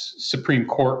Club's Supreme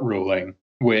Court ruling,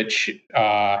 which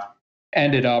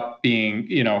ended up being,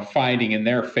 finding in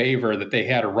their favor that they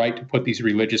had a right to put these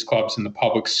religious clubs in the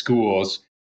public schools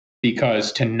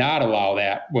because to not allow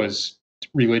that was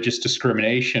religious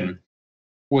discrimination,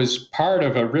 was part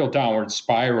of a real downward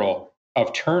spiral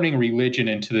of turning religion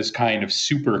into this kind of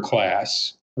super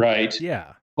class, right?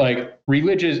 Yeah. Like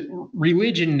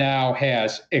religion now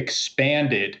has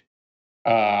expanded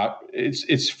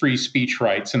its free speech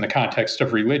rights in the context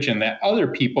of religion that other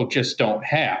people just don't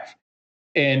have.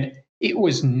 And it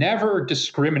was never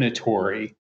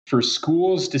discriminatory for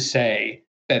schools to say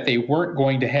that they weren't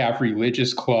going to have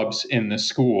religious clubs in the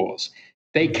schools.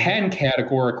 They can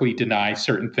categorically deny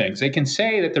certain things. They can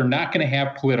say that they're not going to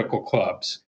have political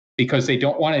clubs because they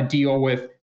don't want to deal with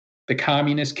the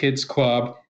communist kids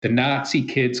club, the Nazi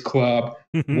kids club,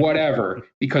 whatever,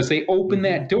 because they open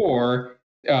that door.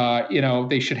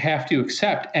 They should have to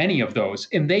accept any of those,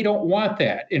 and they don't want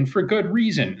that, and for good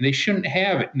reason. They shouldn't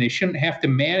have it, and they shouldn't have to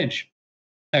manage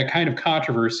that kind of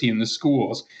controversy in the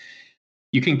schools.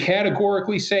 You can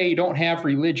categorically say you don't have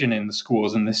religion in the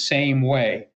schools in the same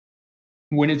way.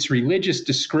 When it's religious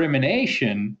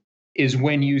discrimination is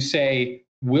when you say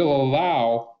we'll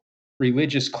allow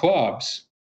religious clubs,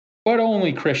 but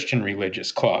only Christian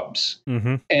religious clubs.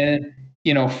 And,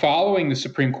 following the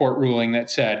Supreme Court ruling that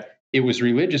said it was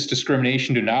religious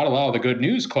discrimination to not allow the Good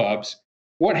News Clubs,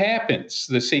 what happens?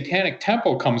 The Satanic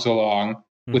Temple comes along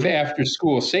with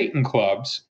after-school Satan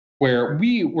clubs, where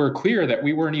we were clear that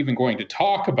we weren't even going to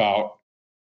talk about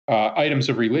items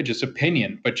of religious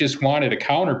opinion, but just wanted a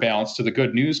counterbalance to the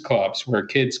Good News Clubs where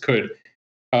kids could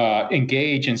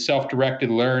engage in self-directed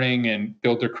learning and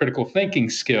build their critical thinking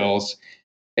skills.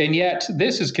 And yet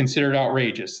this is considered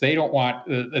outrageous. They don't want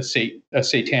a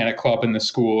satanic club in the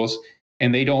schools,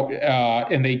 and they don't,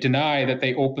 and they deny that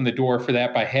they opened the door for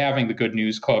that by having the Good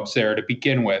News Clubs there to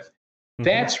begin with.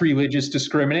 That's religious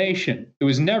discrimination. It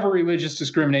was never religious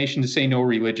discrimination to say no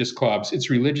religious clubs.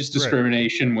 It's religious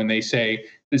discrimination when they say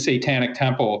the Satanic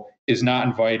Temple is not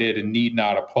invited and need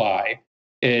not apply.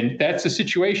 And that's the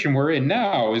situation we're in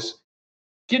now, is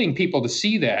getting people to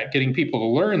see that, getting people to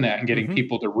learn that, and getting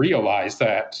people to realize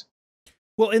that.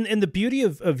 Well, and the beauty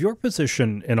of your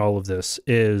position in all of this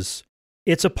is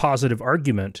it's a positive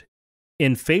argument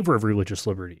in favor of religious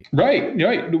liberty. Right.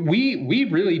 We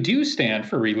really do stand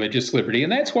for religious liberty.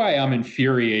 And that's why I'm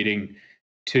infuriating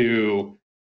to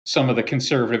some of the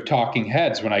conservative talking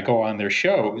heads when I go on their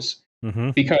shows,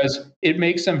 because it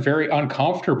makes them very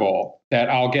uncomfortable that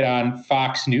I'll get on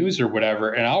Fox News or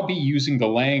whatever, and I'll be using the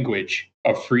language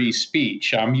of free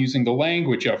speech. I'm using the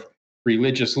language of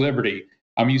religious liberty.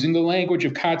 I'm using the language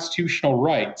of constitutional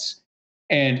rights.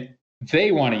 And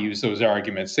they want to use those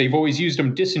arguments. They've always used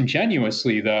them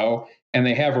disingenuously, though, and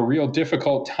they have a real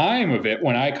difficult time of it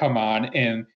when I come on,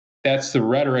 and that's the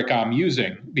rhetoric I'm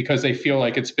using because they feel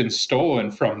like it's been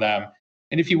stolen from them.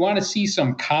 And if you want to see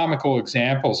some comical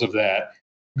examples of that,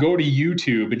 go to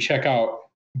YouTube and check out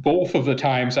both of the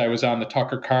times I was on the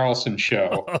Tucker Carlson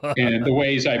show and the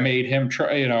ways I made him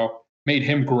made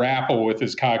him grapple with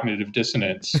his cognitive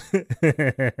dissonance.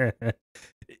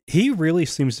 He really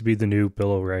seems to be the new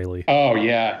Bill O'Reilly. Oh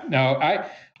yeah. No, I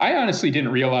honestly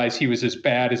didn't realize he was as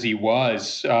bad as he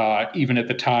was, even at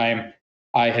the time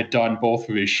I had done both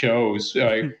of his shows.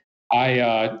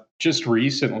 I just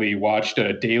recently watched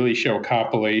a Daily Show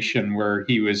compilation where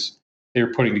they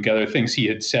were putting together things he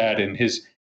had said, and his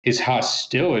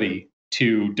hostility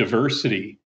to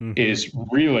diversity is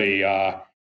really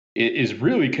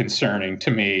concerning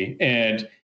to me. And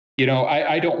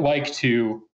I don't like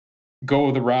to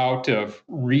go the route of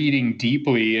reading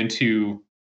deeply into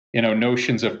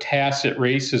notions of tacit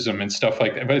racism and stuff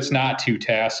like that, but it's not too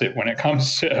tacit when it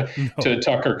comes to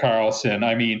Tucker Carlson.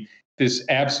 I mean, this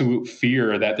absolute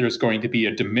fear that there's going to be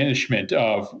a diminishment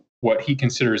of what he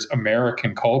considers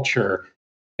American culture,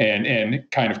 and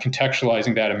kind of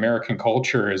contextualizing that American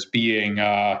culture as being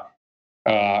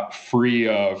free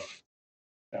of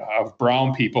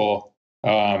brown people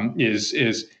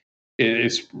is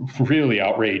really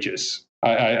outrageous.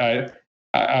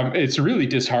 It's really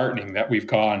disheartening that we've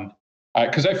gone,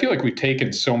 because I feel like we've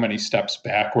taken so many steps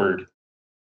backward.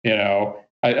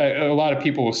 A lot of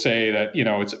people will say that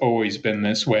it's always been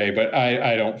this way, but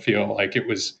I don't feel like it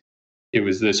was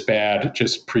this bad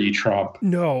just pre-Trump.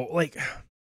 No, like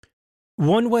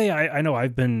one way I know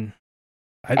I've been.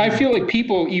 I feel like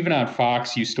people even on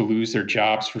Fox used to lose their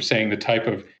jobs for saying the type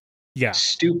of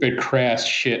stupid, crass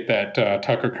shit that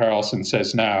Tucker Carlson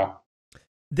says now.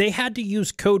 They had to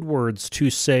use code words to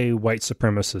say white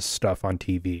supremacist stuff on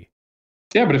TV.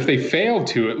 Yeah, but if they failed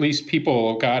to, at least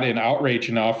people got in outrage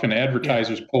enough and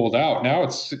advertisers pulled out. Now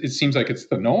it seems like it's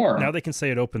the norm. Now they can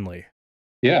say it openly.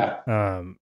 Yeah.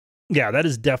 That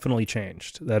has definitely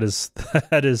changed. That is,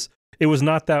 it was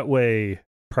not that way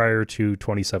prior to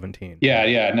 2017.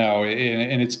 Yeah, no.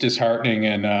 And it's disheartening,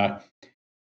 and,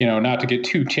 not to get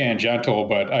too tangential,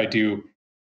 but I do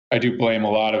blame a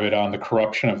lot of it on the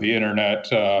corruption of the internet,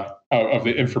 of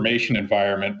the information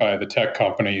environment by the tech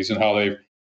companies, and how they've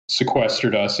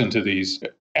sequestered us into these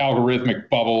algorithmic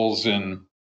bubbles, and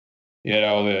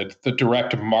the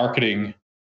direct marketing,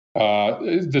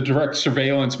 the direct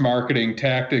surveillance marketing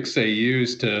tactics they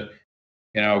use to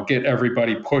get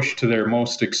everybody pushed to their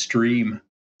most extreme.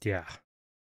 Yeah.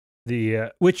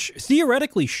 Which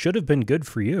theoretically should have been good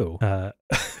for you.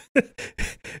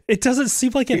 It doesn't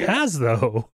seem like it has,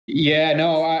 though. Yeah,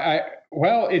 no,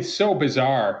 well, it's so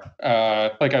bizarre.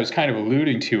 Like I was kind of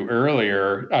alluding to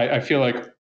earlier, I feel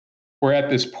like we're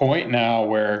at this point now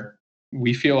where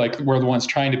we feel like we're the ones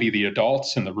trying to be the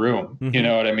adults in the room. You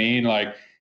know what I mean? Like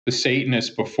the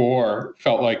Satanists before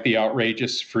felt like the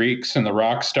outrageous freaks and the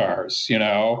rock stars,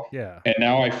 Yeah. And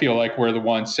now I feel like we're the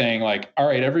ones saying, like, all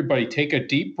right, everybody take a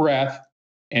deep breath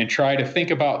and try to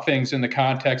think about things in the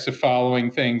context of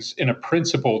following things in a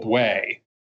principled way.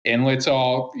 And let's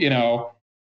all,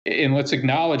 and let's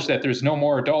acknowledge that there's no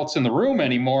more adults in the room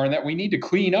anymore, and that we need to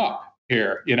clean up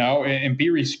here, and be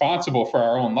responsible for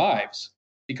our own lives,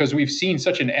 because we've seen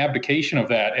such an abdication of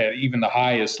that at even the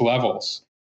highest levels,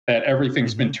 that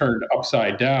everything's been turned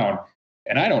upside down.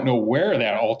 And I don't know where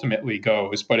that ultimately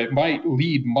goes, but it might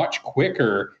lead much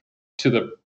quicker to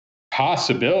the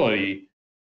possibility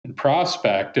and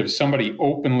prospect of somebody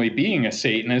openly being a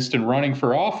Satanist and running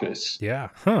for office. Yeah.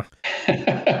 Huh.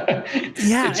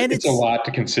 It's a lot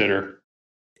to consider.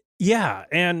 Yeah.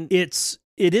 And it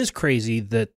is crazy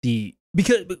that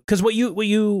because what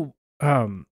you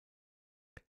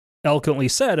eloquently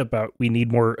said about we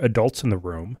need more adults in the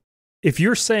room. If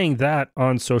you're saying that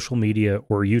on social media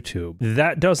or YouTube,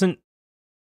 that doesn't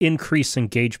increase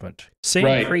engagement.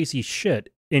 Saying crazy shit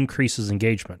increases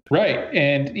engagement. Right.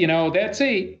 And,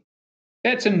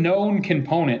 that's a known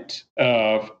component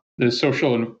of the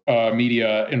social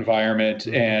media environment.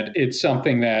 And it's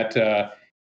something that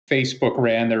Facebook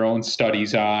ran their own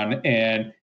studies on.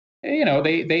 And,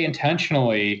 they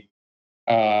intentionally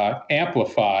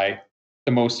amplify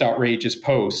the most outrageous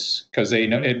posts because they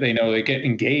know they get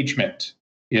engagement,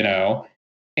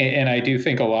 and I do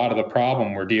think a lot of the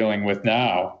problem we're dealing with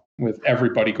now, with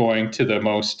everybody going to the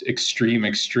most extreme,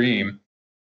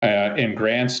 in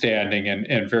grandstanding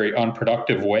and very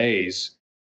unproductive ways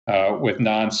with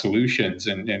non-solutions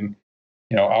and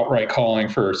outright calling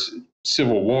for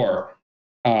civil war.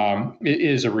 It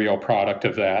is a real product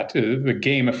of that. The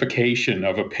gamification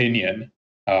of opinion,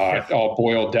 all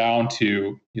boiled down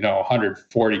to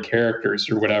 140 characters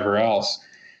or whatever else,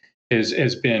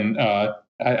 has been.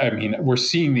 I mean, we're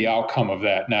seeing the outcome of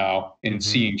that now, and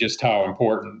seeing just how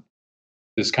important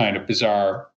this kind of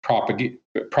bizarre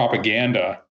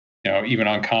propaganda, even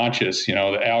unconscious, the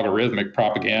algorithmic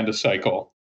propaganda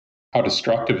cycle, how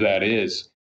destructive that is.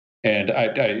 And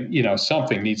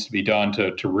something needs to be done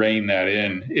to rein that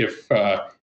in. If the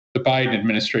Biden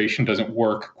administration doesn't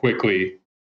work quickly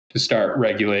to start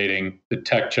regulating the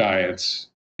tech giants,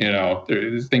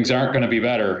 things aren't going to be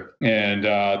better. And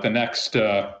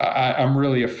I'm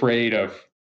really afraid of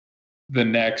the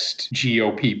next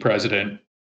GOP president,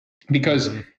 because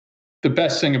the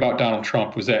best thing about Donald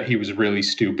Trump was that he was really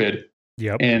stupid,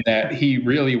 and that he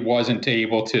really wasn't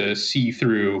able to see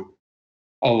through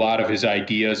a lot of his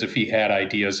ideas, if he had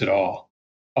ideas at all,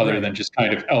 other than just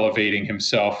kind of elevating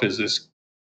himself as this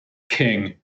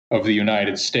king of the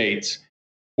United States.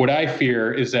 What I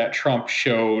fear is that Trump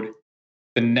showed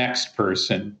the next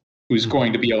person who's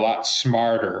going to be a lot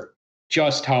smarter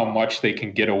just how much they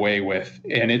can get away with.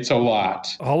 And it's a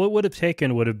lot. All it would have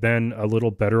taken would have been a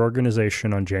little better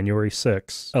organization on January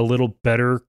 6th, a little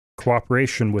better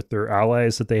cooperation with their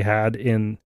allies that they had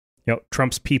in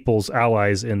Trump's people's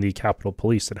allies in the Capitol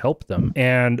Police that helped them,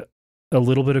 and a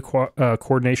little bit of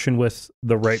coordination with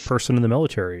the right person in the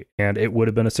military, and it would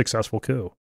have been a successful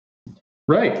coup.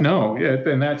 Right. No,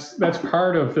 and that's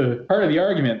part of the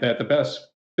argument, that the best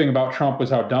thing about Trump was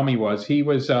how dumb he was. He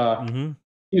was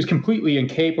completely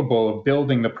incapable of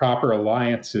building the proper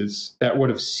alliances that would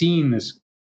have seen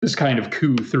this kind of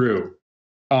coup through.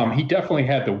 He definitely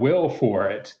had the will for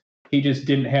it. He just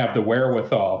didn't have the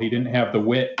wherewithal. He didn't have the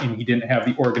wit, and he didn't have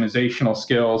the organizational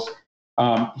skills.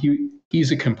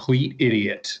 He's a complete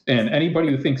idiot, and anybody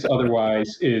who thinks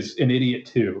otherwise is an idiot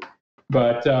too.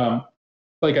 But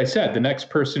like I said, the next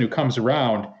person who comes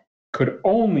around could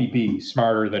only be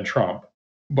smarter than Trump.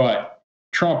 But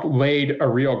Trump laid a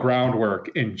real groundwork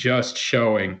in just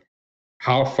showing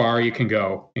how far you can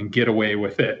go and get away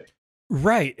with it.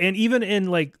 Right. And even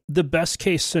in like the best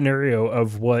case scenario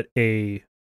of what a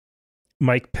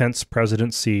Mike Pence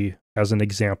presidency, as an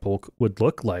example, would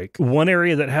look like, one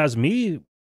area that has me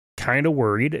kind of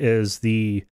worried is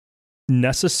the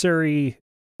necessary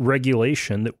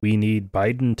regulation that we need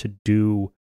Biden to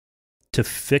do to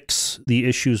fix the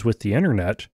issues with the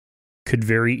internet could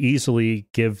very easily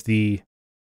give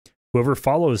whoever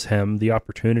follows him the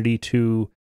opportunity to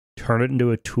turn it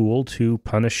into a tool to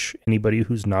punish anybody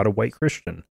who's not a white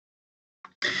Christian.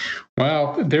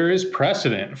 Well, there is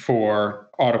precedent for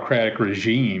autocratic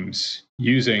regimes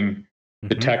using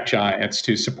the tech giants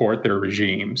to support their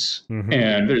regimes.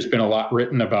 And there's been a lot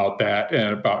written about that,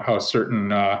 and about how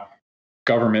certain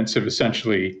governments have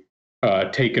essentially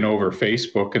taken over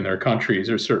Facebook in their countries,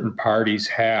 or certain parties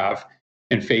have,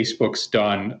 and Facebook's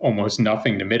done almost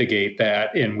nothing to mitigate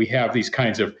that. And we have these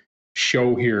kinds of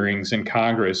show hearings in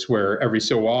Congress where every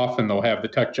so often they'll have the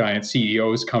tech giant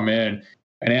CEOs come in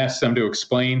and ask them to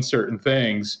explain certain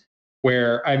things,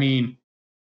 where, I mean,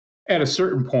 at a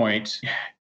certain point,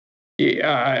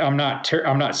 I'm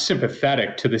not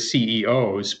sympathetic to the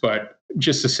CEOs, but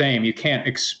just the same, you can't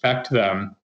expect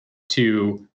them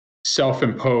to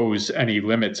self-impose any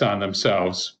limits on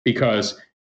themselves, because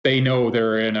they know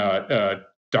they're in a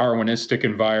Darwinistic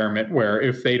environment where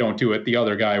if they don't do it, the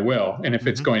other guy will. And if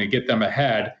it's going to get them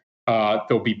ahead,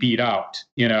 they'll be beat out,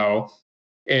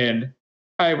 And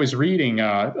I was reading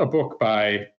a book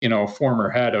by, former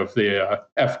head of the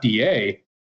FDA,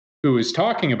 who was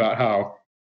talking about how,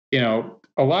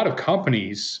 a lot of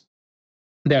companies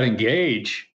that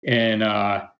engage in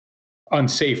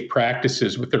unsafe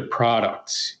practices with their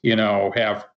products,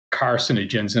 have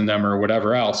carcinogens in them or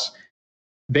whatever else,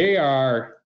 they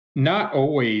are not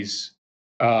always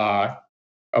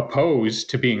opposed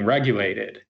to being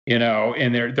regulated,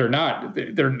 and they're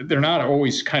not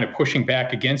always kind of pushing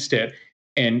back against it,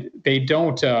 and they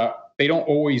don't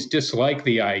always dislike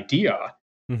the idea,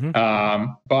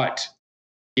 but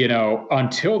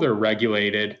until they're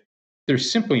regulated, they're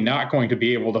simply not going to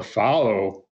be able to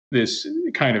follow this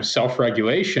kind of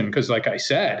self-regulation, because, like I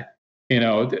said,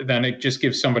 then it just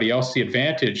gives somebody else the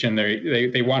advantage, and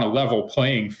they want a level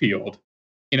playing field.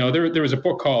 There was a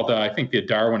book called, I think, The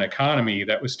Darwin Economy,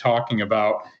 that was talking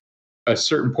about a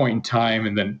certain point in time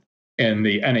in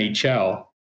the NHL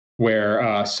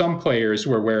where some players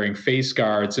were wearing face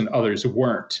guards and others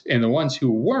weren't. And the ones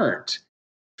who weren't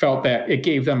felt that it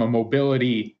gave them a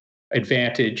mobility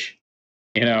advantage.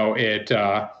 You know,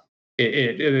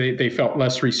 they felt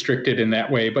less restricted in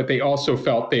that way, but they also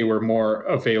felt they were more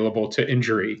available to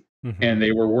injury, and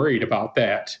they were worried about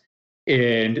that.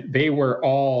 And they were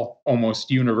all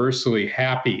almost universally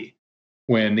happy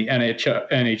when the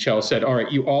NHL said, all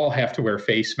right, you all have to wear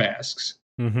face masks,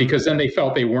 because then they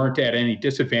felt they weren't at any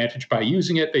disadvantage by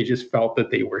using it. They just felt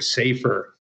that they were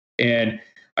safer. And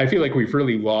I feel like we've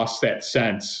really lost that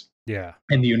sense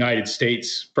in the United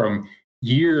States from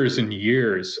years and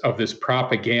years of this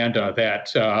propaganda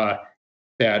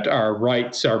that our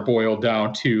rights are boiled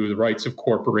down to the rights of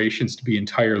corporations to be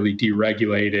entirely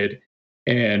deregulated,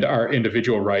 and our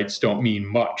individual rights don't mean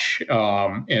much,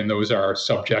 and those are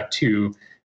subject to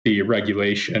the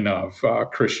regulation of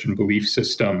Christian belief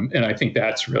system. And I think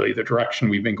that's really the direction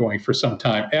we've been going for some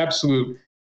time. Absolute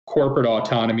corporate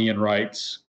autonomy and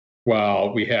rights,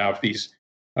 while we have these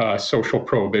social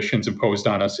prohibitions imposed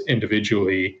on us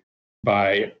individually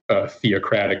by a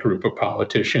theocratic group of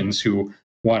politicians who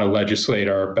want to legislate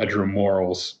our bedroom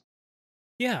morals.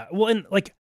 Yeah, well, and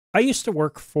like I used to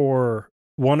work for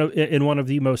one of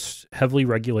the most heavily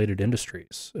regulated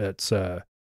industries. It's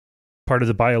part of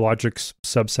the biologics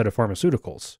subset of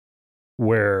pharmaceuticals,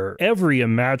 where every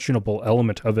imaginable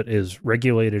element of it is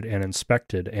regulated and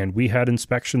inspected. And we had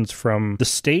inspections from the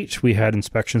state, we had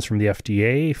inspections from the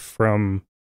FDA, from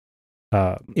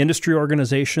industry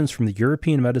organizations, from the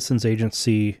European Medicines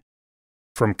Agency,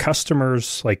 from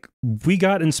customers. Like, we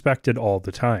got inspected all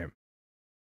the time.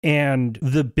 And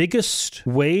the biggest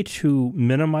way to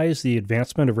minimize the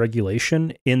advancement of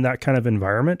regulation in that kind of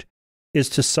environment is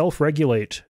to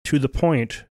self-regulate to the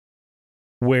point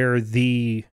where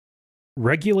the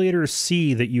regulators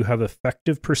see that you have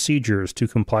effective procedures to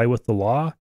comply with the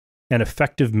law and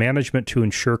effective management to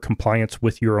ensure compliance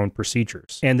with your own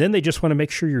procedures. And then they just want to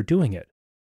make sure you're doing it.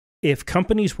 If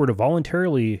companies were to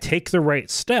voluntarily take the right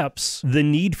steps, the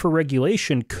need for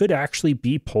regulation could actually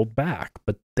be pulled back,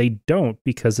 but they don't,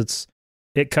 because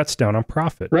it cuts down on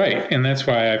profit. Right. And that's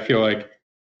why I feel like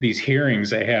these hearings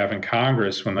they have in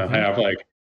Congress, when they'll have like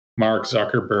Mark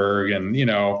Zuckerberg and, you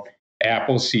know,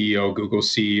 Apple CEO, Google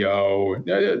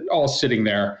CEO, all sitting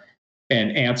there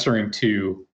and answering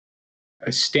to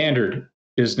standard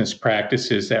business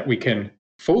practices that we can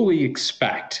fully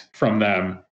expect from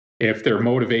them if their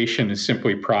motivation is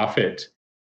simply profit.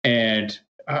 And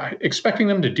expecting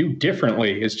them to do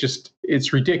differently is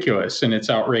it's ridiculous and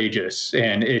it's outrageous.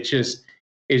 And it's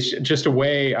just a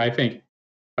way, I think,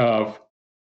 of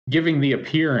giving the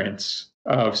appearance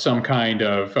of some kind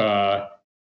of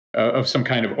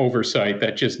oversight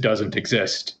that just doesn't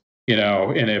exist, you know.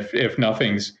 And if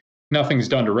nothing's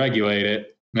done to regulate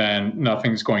it, then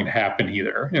nothing's going to happen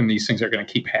either. And these things are going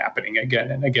to keep happening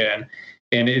again and again.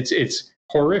 And it's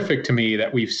horrific to me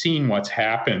that we've seen what's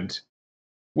happened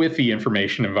with the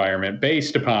information environment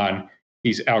based upon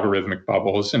these algorithmic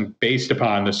bubbles and based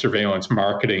upon the surveillance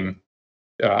marketing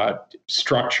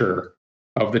structure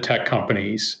of the tech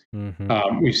companies.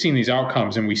 We've seen these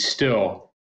outcomes, and we still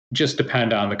just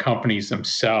depend on the companies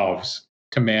themselves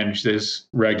to manage this,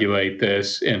 regulate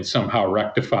this, and somehow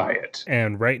rectify it.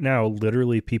 And right now,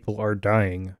 literally, people are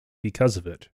dying because of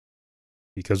it,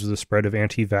 because of the spread of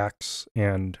anti-vax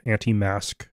and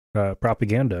anti-mask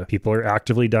propaganda. People are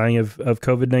actively dying of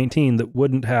COVID-19 that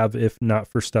wouldn't have if not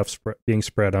for stuff being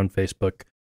spread on Facebook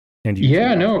and YouTube.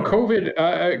 Yeah, no, COVID.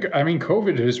 I mean,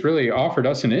 COVID has really offered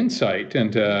us an insight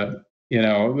into, you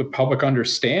know, the public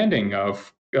understanding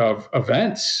of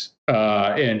events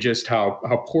and just how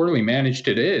poorly managed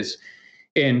it is.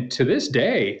 And to this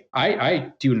day,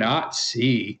 I do not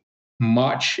see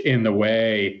much in the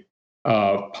way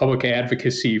of public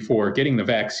advocacy for getting the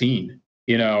vaccine.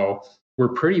 You know, we're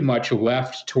pretty much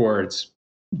left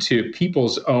to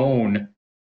people's own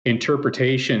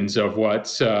interpretations of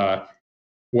what's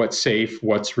safe,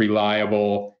 what's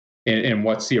reliable, and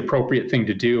what's the appropriate thing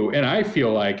to do. And I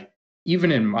feel like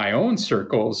even in my own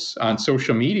circles on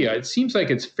social media, it seems like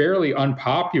it's fairly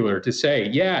unpopular to say,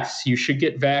 yes, you should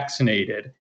get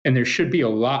vaccinated. And there should be a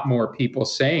lot more people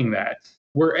saying that.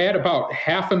 We're at about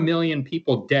 500,000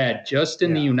 people dead just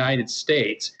in the United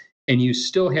States, and you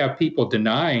still have people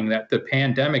denying that the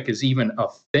pandemic is even a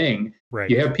thing. Right.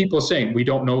 You have people saying we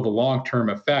don't know the long-term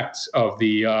effects of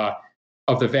the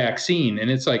vaccine,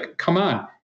 and it's like, come on,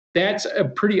 that's a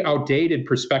pretty outdated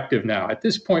perspective now. At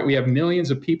this point, we have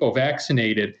millions of people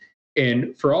vaccinated,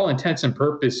 and for all intents and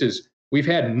purposes, we've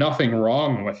had nothing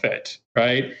wrong with it,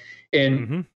 right?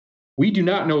 And we do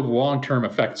not know the long-term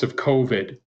effects of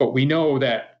COVID. But we know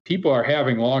that people are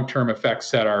having long-term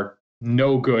effects that are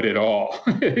no good at all.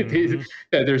 Mhm.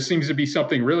 There seems to be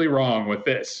something really wrong with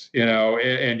this,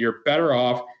 and you're better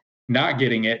off not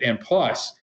getting it. And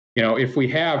plus, if we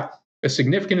have a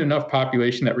significant enough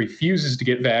population that refuses to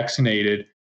get vaccinated,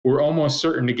 we're almost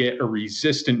certain to get a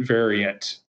resistant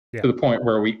variant Yeah. to the point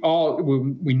where we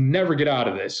never get out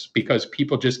of this because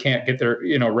people just can't get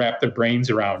wrap their brains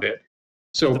around it.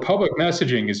 So public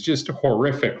messaging is just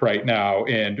horrific right now,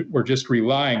 and we're just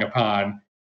relying upon,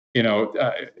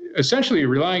 essentially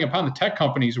relying upon the tech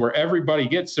companies where everybody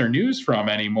gets their news from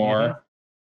anymore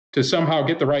to somehow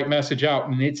get the right message out,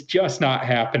 and it's just not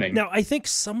happening. Now, I think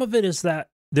some of it is that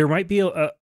there might be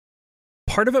a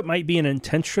part of it might be an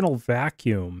intentional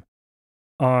vacuum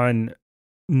on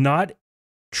not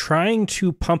trying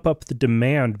to pump up the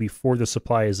demand before the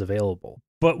supply is available.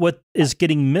 But what is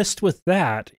getting missed with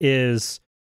that is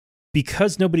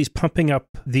because nobody's pumping up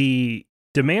the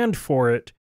demand for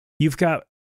it, you've got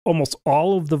almost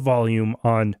all of the volume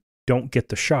on don't get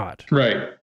the shot. Right.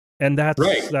 And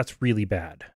that's really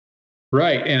bad.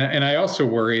 Right. And I also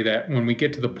worry that when we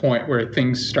get to the point where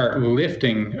things start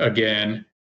lifting again,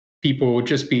 people will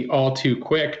just be all too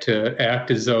quick to act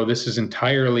as though this is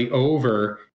entirely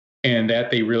over and that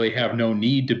they really have no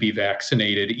need to be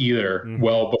vaccinated either,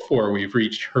 well before we've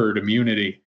reached herd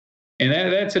immunity. And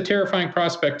that's a terrifying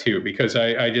prospect too, because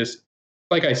I just,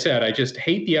 like I said, I just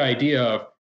hate the idea of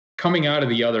coming out of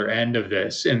the other end of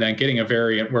this and then getting a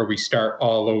variant where we start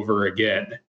all over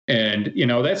again. And,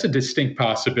 that's a distinct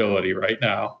possibility right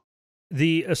now.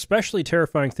 The especially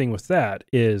terrifying thing with that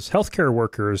is healthcare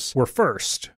workers were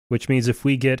first, which means if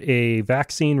we get a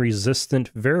vaccine-resistant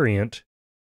variant,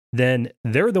 then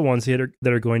they're the ones that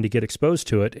are going to get exposed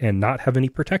to it and not have any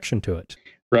protection to it.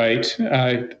 Right.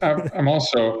 I'm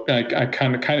also, I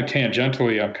kind of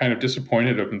tangentially, I'm kind of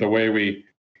disappointed in the way we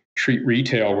treat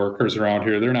retail workers around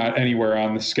here. They're not anywhere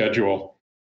on the schedule.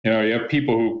 You have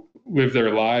people who live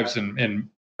their lives and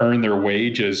earn their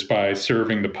wages by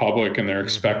serving the public, and they're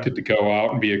expected to go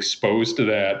out and be exposed to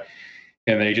that,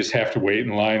 and they just have to wait in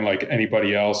line like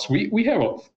anybody else. We have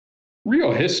a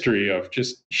real history of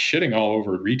just shitting all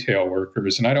over retail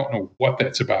workers, and I don't know what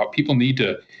that's about. People need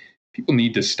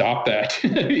to stop that.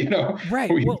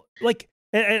 Right. Well,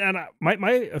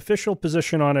 my official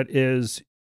position on it is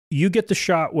you get the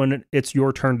shot when it's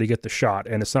your turn to get the shot,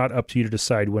 and it's not up to you to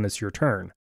decide when it's your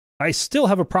turn. I still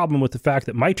have a problem with the fact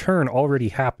that my turn already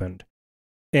happened,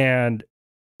 and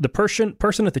the person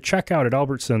at the checkout at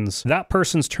Albertsons, that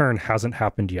person's turn hasn't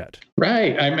happened yet.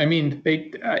 Right. I mean,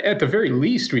 at the very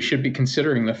least, we should be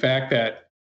considering the fact that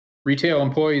retail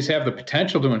employees have the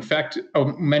potential to infect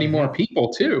many more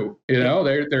people too.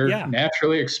 They're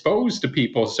naturally exposed to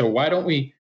people. So why don't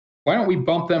we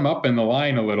bump them up in the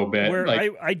line a little bit?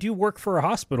 I do work for a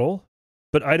hospital,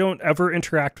 but I don't ever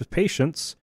interact with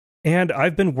patients. And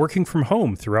I've been working from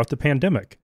home throughout the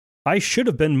pandemic. I should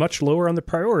have been much lower on the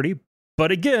priority,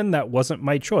 but again, that wasn't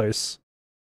my choice.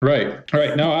 Right.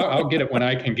 No, I'll get it when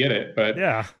I can get it. But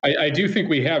yeah, I do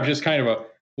think we have just kind of a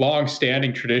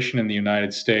long-standing tradition in the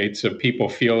United States of people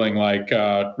feeling like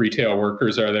retail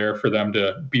workers are there for them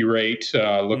to berate,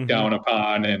 look down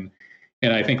upon, and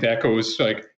I think that goes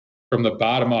like from the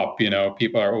bottom up.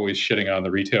 People are always shitting on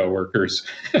the retail workers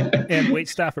and wait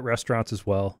staff at restaurants as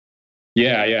well.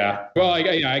 Yeah. Well,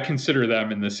 I consider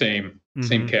them in the same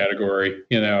category,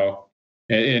 and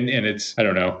it's, I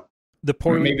don't know.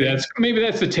 Maybe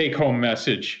that's the take home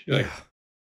message. Like,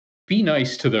 be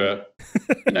nice to the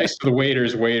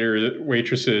waiters,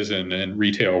 waitresses, and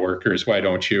retail workers. Why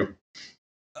don't you?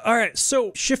 All right.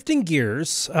 So shifting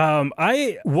gears,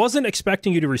 I wasn't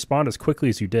expecting you to respond as quickly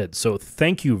as you did. So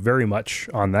thank you very much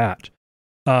on that.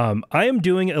 I am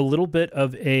doing a little bit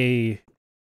of a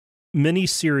mini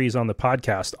series on the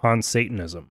podcast on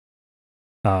Satanism.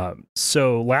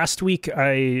 So last week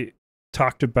I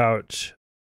talked about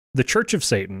the Church of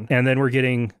Satan, and then we're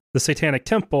getting the Satanic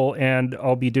Temple, and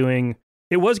I'll be doing,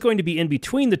 it was going to be in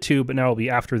between the two, but now it'll be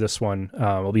after this one.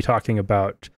 We'll be talking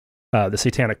about the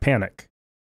Satanic Panic.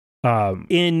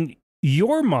 In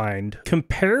your mind,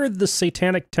 compare the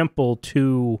Satanic Temple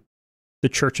to the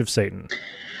Church of Satan.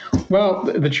 Well,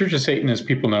 the Church of Satan, as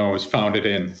people know, was founded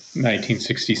in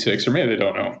 1966, or maybe they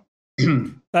don't know.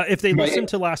 If they listen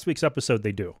to last week's episode,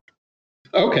 they do.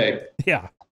 Okay. Yeah.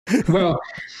 Well,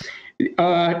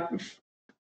 our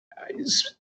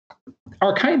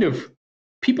kind of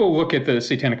people look at the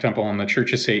Satanic Temple and the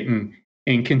Church of Satan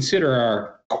and consider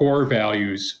our core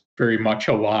values very much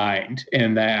aligned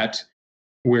in that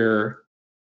we're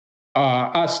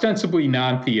ostensibly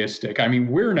non-theistic. I mean,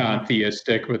 we're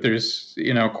non-theistic, but there's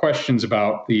questions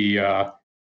about the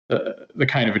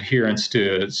kind of adherence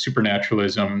to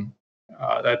supernaturalism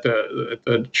that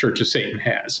the Church of Satan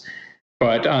has.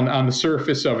 But on the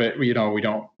surface of it,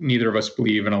 neither of us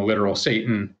believe in a literal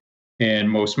Satan, and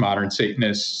most modern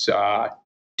Satanists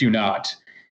do not.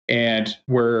 And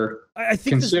I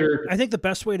think the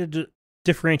best way to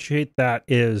differentiate that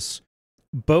is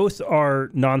both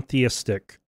are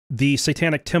non-theistic. The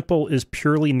Satanic Temple is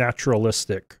purely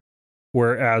naturalistic,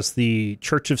 whereas the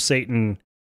Church of Satan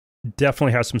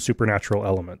definitely has some supernatural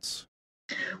elements.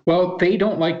 Well, they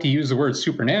don't like to use the word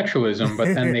supernaturalism,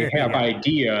 but then they have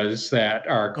ideas that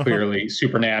are clearly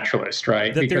supernaturalist,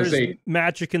 right? That because there's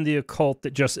magic in the occult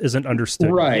that just isn't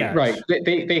understood. Right, yet. right.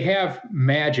 They have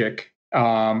magic,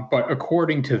 but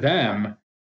according to them,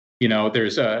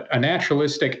 there's a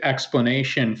naturalistic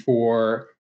explanation for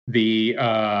the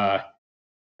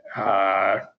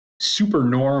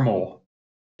supernormal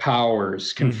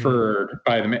powers conferred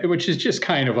by them, which is just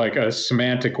kind of like a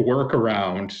semantic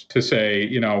workaround to say,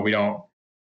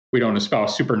 we don't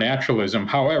espouse supernaturalism.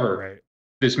 However,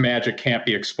 this magic can't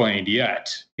be explained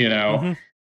yet,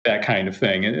 that kind of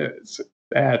thing.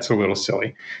 That's a little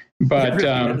silly, but it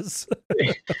really is.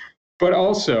 but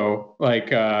also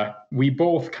we're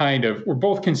both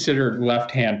considered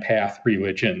left-hand path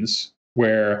religions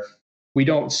where we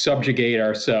don't subjugate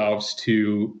ourselves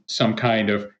to some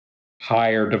kind of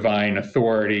higher divine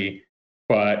authority,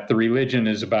 but the religion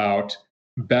is about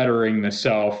bettering the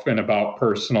self and about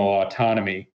personal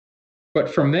autonomy.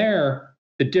 But from there,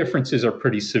 the differences are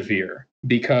pretty severe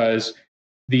because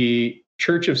the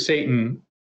Church of Satan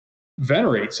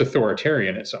venerates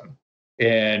authoritarianism.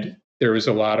 And there was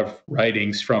a lot of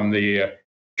writings from the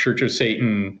Church of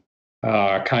Satan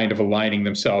kind of aligning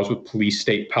themselves with police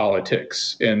state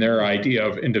politics. And their idea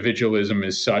of individualism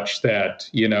is such that,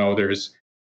 there's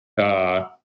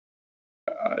a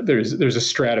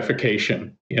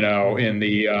stratification, in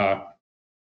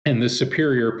the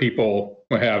superior people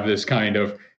who have this kind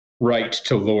of right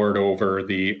to lord over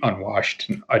the unwashed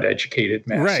and uneducated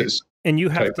masses. Right. And you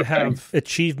have to have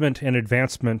achievement and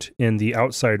advancement in the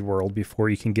outside world before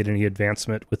you can get any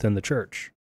advancement within the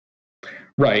church.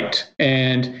 Right.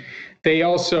 And they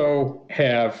also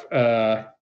have,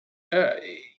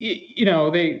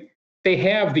 they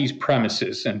have these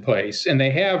premises in place, and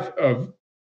they have,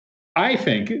 I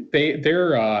think,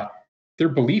 their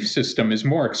belief system is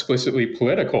more explicitly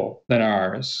political than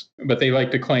ours, but they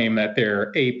like to claim that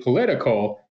they're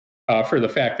apolitical for the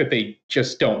fact that they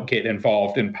just don't get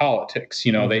involved in politics.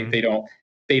 They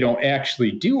don't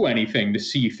actually do anything to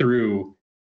see through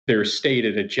their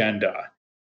stated agenda.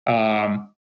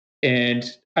 And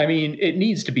I mean, it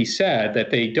needs to be said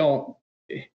that they aren't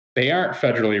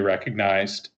federally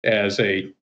recognized as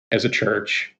a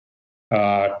church,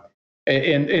 and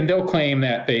they'll claim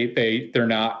that they're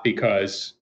not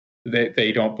because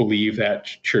they don't believe that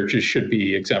churches should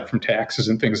be exempt from taxes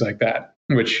and things like that.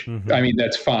 Which I mean,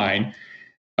 that's fine.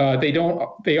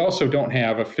 They also don't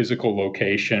have a physical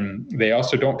location. They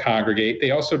also don't congregate.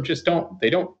 They also just don't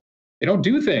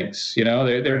do things.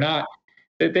 They're not.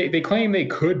 They claim they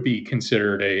could be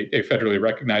considered a federally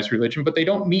recognized religion, but they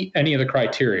don't meet any of the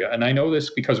criteria. And I know this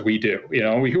because we do.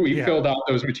 We filled out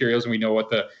those materials and we know what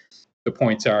the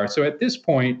points are. So at this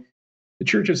point, the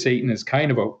Church of Satan is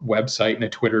kind of a website and a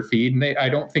Twitter feed, and I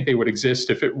don't think they would exist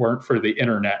if it weren't for the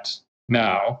internet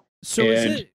now. So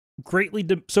it's greatly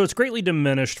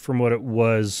diminished from what it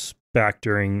was back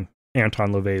during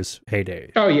Anton LaVey's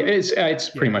heyday. Oh yeah,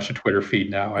 it's pretty much a Twitter feed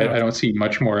now. I don't see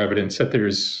much more evidence that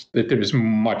there's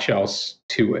much else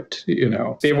to it. They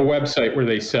have a website where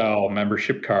they sell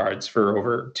membership cards for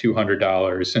over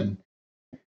 $200, and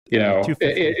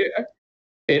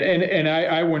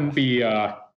I wouldn't be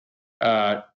I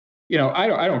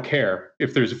don't care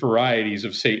if there's varieties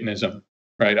of Satanism,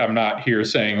 right? I'm not here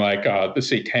saying the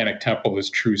Satanic Temple is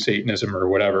true Satanism or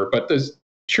whatever, but the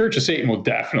Church of Satan will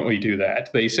definitely do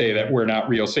that. They say that we're not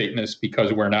real Satanists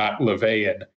because we're not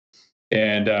LaVeyan.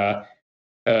 And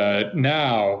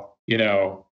now,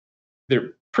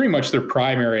 they're pretty much their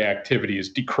primary activity is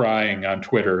decrying on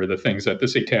Twitter the things that the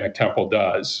Satanic Temple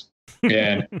does.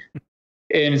 And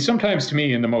and sometimes to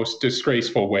me in the most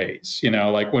disgraceful ways,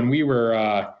 like when we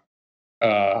were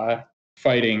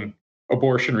fighting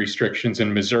abortion restrictions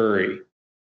in Missouri,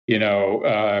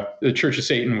 the Church of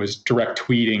Satan was direct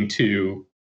tweeting to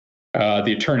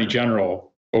the Attorney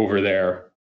General over there,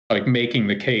 making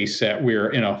the case that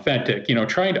we're inauthentic,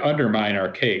 trying to undermine our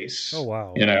case. Oh,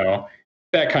 wow.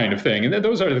 That kind of thing. And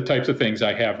those are the types of things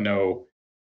I have no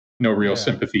real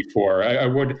sympathy for. I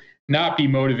would not be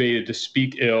motivated to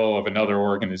speak ill of another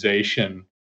organization,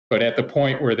 but at the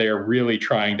point where they're really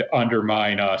trying to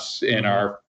undermine us in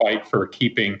our fight for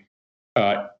keeping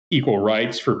equal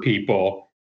rights for people,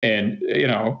 And,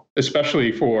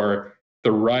 especially for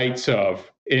the rights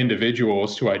of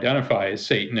individuals to identify as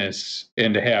Satanists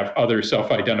and to have other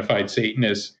self-identified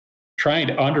Satanists trying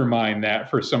to undermine that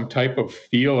for some type of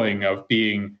feeling of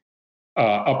being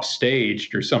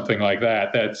upstaged or something like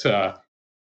that. That's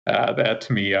that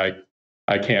to me,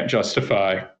 I can't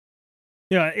justify.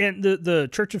 Yeah, and the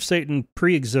Church of Satan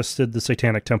pre-existed the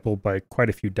Satanic Temple by quite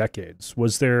a few decades.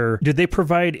 Did they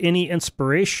provide any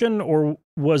inspiration, or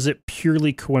was it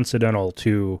purely coincidental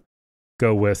to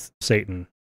go with Satan?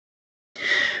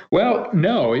 Well,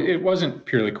 no, it wasn't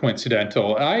purely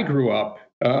coincidental. I grew up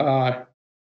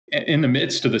in the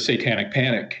midst of the Satanic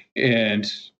Panic, and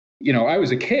I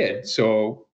was a kid,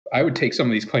 so I would take some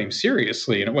of these claims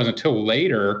seriously, and it wasn't until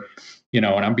later, and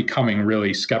I'm becoming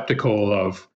really skeptical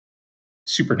of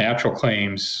supernatural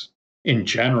claims in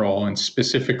general, and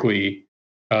specifically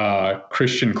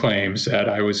Christian claims, that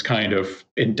I was kind of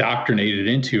indoctrinated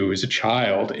into as a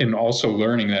child, and also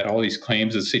learning that all these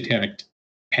claims of Satanic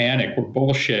Panic were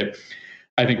bullshit,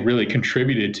 I think really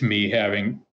contributed to me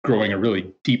growing a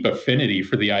really deep affinity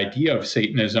for the idea of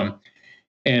Satanism.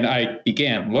 And I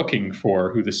began looking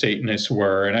for who the Satanists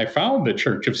were, and I found the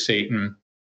Church of Satan.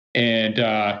 And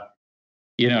I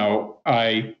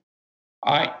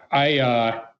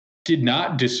did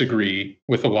not disagree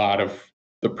with a lot of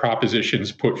the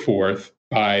propositions put forth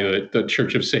by the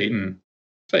Church of Satan.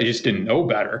 I just didn't know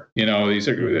better. These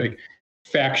are like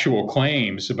factual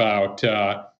claims about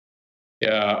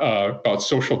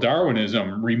social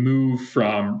Darwinism removed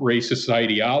from racist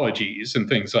ideologies and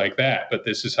things like that. But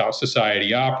this is how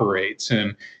society operates,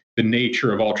 and the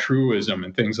nature of altruism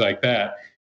and things like that.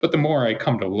 But the more I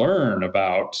come to learn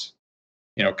about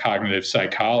cognitive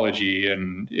psychology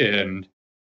and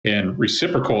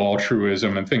reciprocal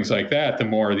altruism and things like that, the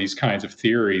more these kinds of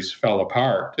theories fell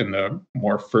apart, and the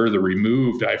more further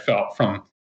removed I felt from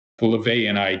the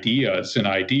LaVeyan ideas and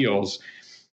ideals.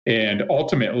 And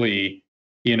ultimately,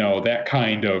 that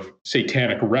kind of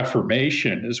satanic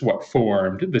reformation is what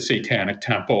formed the Satanic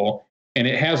Temple. And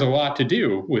it has a lot to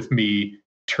do with me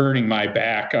turning my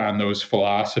back on those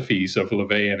philosophies of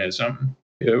LaVeyanism.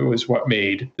 It was what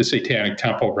made the Satanic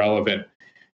Temple relevant.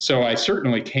 So I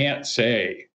certainly can't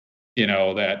say,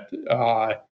 that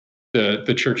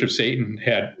the Church of Satan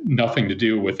had nothing to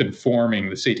do with informing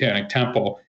the Satanic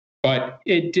Temple, but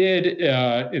it did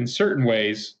in certain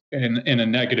ways, in a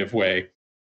negative way.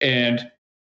 And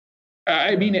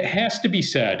I mean, it has to be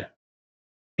said,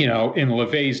 in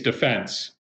LaVey's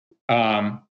defense,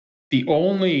 the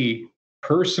only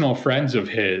personal friends of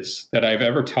his that I've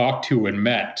ever talked to and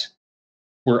met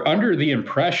were under the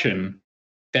impression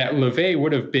that LaVey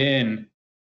would have been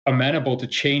amenable to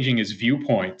changing his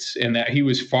viewpoints, and that he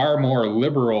was far more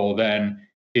liberal than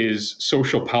his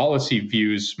social policy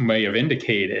views may have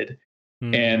indicated,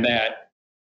 and that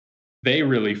they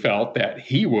really felt that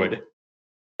he would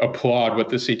applaud what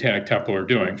the Satanic Temple are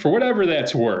doing, for whatever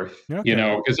that's worth. Okay.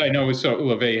 Because I know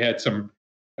LaVey had some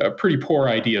pretty poor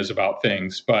ideas about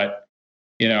things, but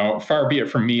far be it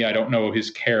from me. I don't know his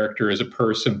character as a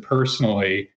person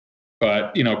personally,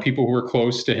 but people who were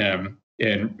close to him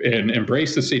and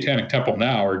embraced the Satanic Temple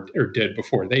now, or did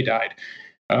before they died,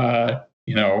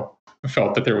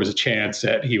 felt that there was a chance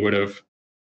that he would have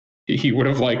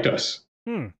liked us.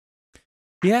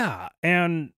 Yeah,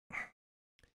 and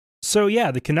so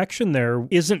the connection there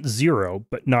isn't zero,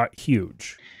 but not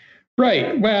huge.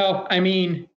 Right. Well, I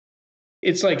mean,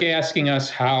 it's like asking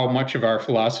us how much of our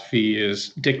philosophy is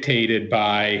dictated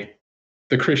by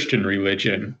the Christian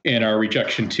religion and our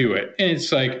rejection to it. And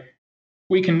it's like,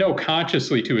 we can know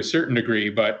consciously to a certain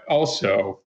degree, but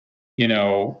also,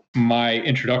 my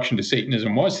introduction to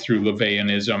Satanism was through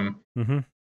LaVeyanism. Mm-hmm.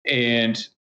 And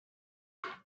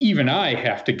even I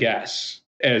have to guess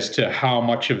as to how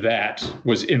much of that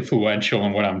was influential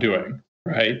in what I'm doing,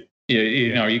 right?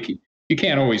 You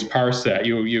can't always parse that.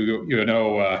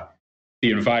 The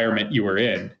environment you were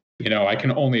in. I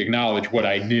can only acknowledge what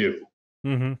I knew.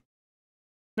 Mm-hmm.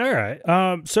 All right.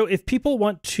 So if people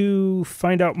want to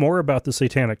find out more about the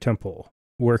Satanic Temple,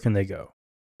 where can they go?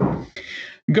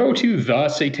 Go to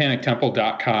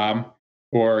thesatanictemple.com,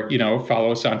 or,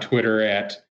 follow us on Twitter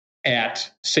at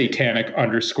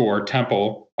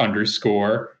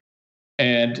Satanic_Temple_.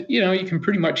 And, you can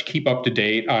pretty much keep up to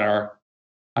date on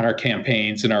our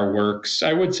campaigns and our works.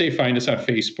 I would say find us on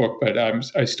Facebook, but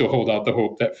I still hold out the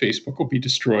hope that Facebook will be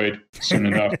destroyed soon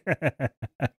enough.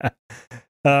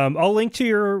 I'll link to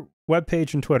your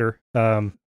webpage and Twitter.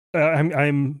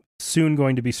 I'm soon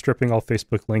going to be stripping all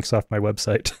Facebook links off my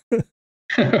website.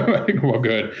 Well,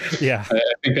 good. Yeah. I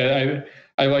think that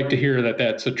I like to hear that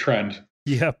that's a trend.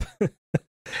 Yep.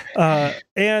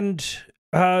 And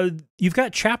You've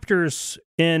got chapters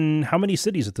in how many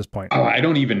cities at this point? Oh, I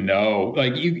don't even know.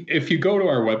 Like, if you go to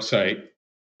our website,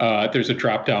 there's a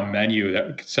drop-down menu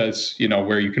that says,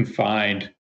 where you can find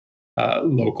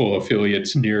local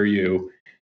affiliates near you,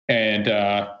 and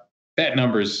that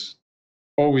number's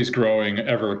always growing,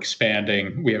 ever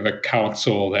expanding. We have a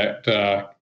council that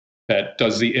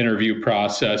does the interview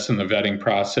process and the vetting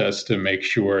process to make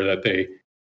sure that they,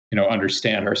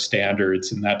 understand our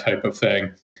standards and that type of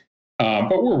thing.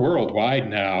 But we're worldwide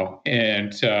now,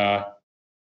 and we're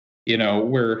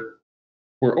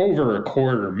over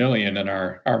 250,000 in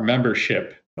our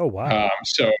membership. Oh wow!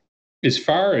 So as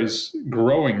far as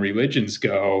growing religions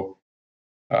go,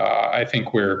 I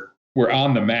think we're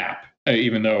on the map,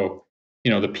 even though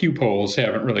the Pew polls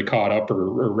haven't really caught up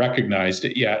or recognized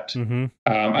it yet. Mm-hmm.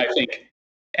 I think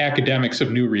academics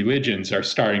of new religions are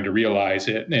starting to realize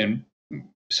it, and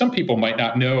some people might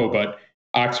not know, but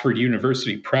Oxford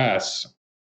University Press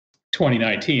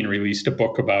 2019 released a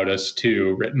book about us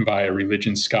too, written by a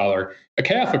religion scholar, a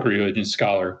Catholic religion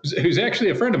scholar, who's actually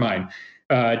a friend of mine,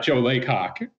 Joe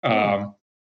Laycock, out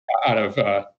of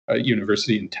a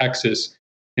university in Texas,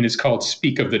 and it's called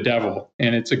Speak of the Devil,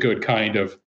 and it's a good kind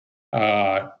of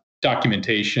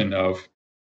documentation of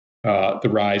the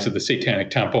rise of the Satanic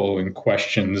Temple and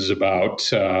questions about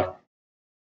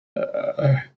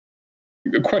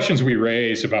questions we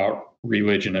raise about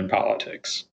religion and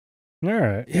politics. All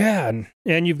right. Yeah.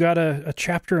 And you've got a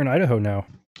chapter in Idaho now.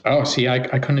 Oh, see, I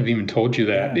couldn't have even told you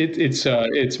that. Yeah.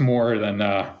 It's more than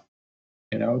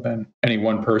than any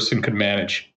one person could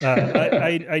manage.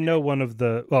 I know one of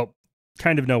the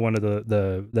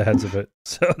heads of it.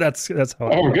 So that's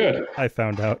how good. I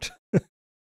found out.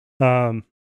 All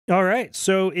right.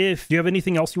 So do you have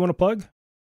anything else you want to plug?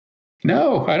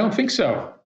 No, I don't think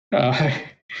so.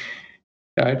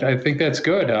 I think that's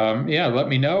good. Let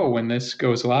me know when this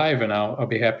goes live, and I'll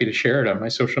be happy to share it on my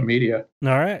social media.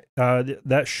 All right.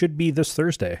 That should be this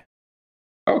Thursday.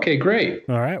 Okay, great.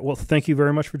 All right. Well, thank you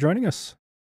very much for joining us.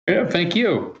 Yeah, thank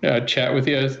you. Chat with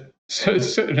you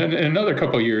in another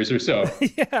couple of years or so.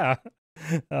 Yeah.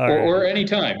 Or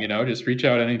anytime, just reach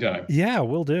out anytime. Yeah,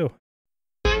 we'll do.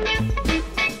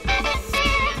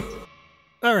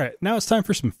 All right, now it's time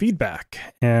for some feedback,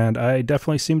 and I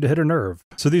definitely seem to hit a nerve.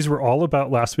 So these were all about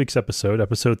last week's episode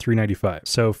 395.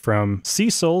 So from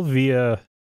Cecil via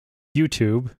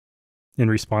YouTube, in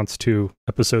response to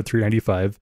episode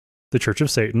 395, The Church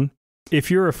of Satan. If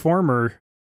you're a former,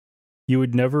 you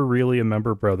would never really a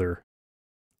member, brother.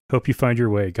 Hope you find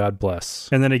your way. God bless.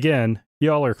 And then again,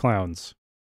 y'all are clowns.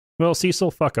 Well,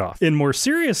 Cecil, fuck off. In more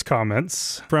serious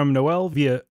comments from Noel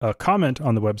via a comment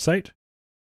on the website,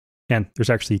 and there's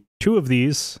actually two of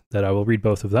these that I will read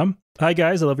both of them. Hi,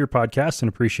 guys. I love your podcast and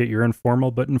appreciate your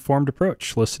informal but informed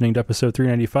approach. Listening to episode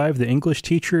 395, the English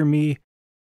teacher in me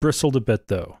bristled a bit,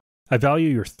 though. I value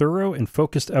your thorough and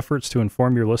focused efforts to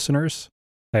inform your listeners.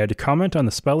 I had to comment on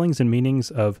the spellings and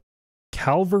meanings of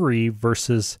Calvary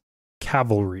versus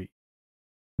cavalry.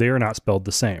 They are not spelled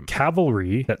the same.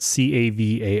 Cavalry, that's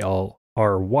C-A-V-A-L-R-Y,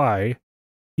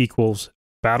 equals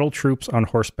battle troops on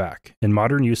horseback. In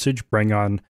modern usage, bring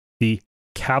on the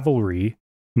cavalry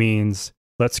means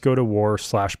let's go to war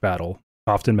 / battle,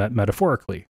 often meant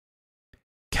metaphorically.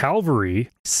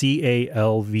 Calvary,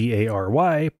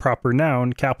 C-A-L-V-A-R-Y, proper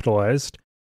noun, capitalized,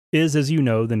 is, as you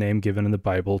know, the name given in the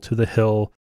Bible to the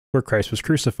hill where Christ was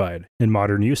crucified. In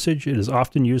modern usage, it is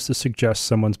often used to suggest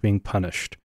someone's being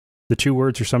punished. The two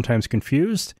words are sometimes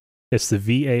confused. It's the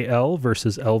V-A-L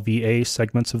versus L-V-A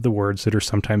segments of the words that are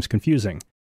sometimes confusing.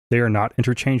 They are not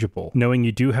interchangeable. Knowing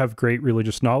you do have great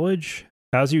religious knowledge,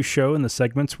 as you show in the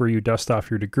segments where you dust off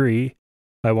your degree,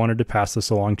 I wanted to pass this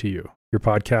along to you. Your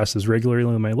podcast is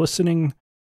regularly on my listening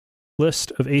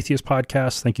list of atheist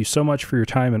podcasts. Thank you so much for your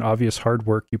time and obvious hard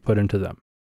work you put into them.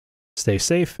 Stay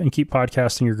safe and keep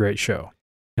podcasting your great show.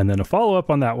 And then a follow-up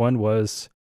on that one was,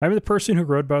 I'm the person who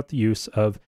wrote about the use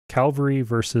of Calvary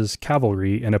versus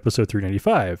cavalry in episode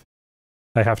 395.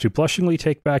 I have to blushingly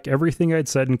take back everything I'd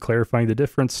said in clarifying the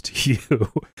difference to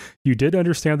you. You did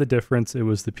understand the difference. It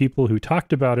was the people who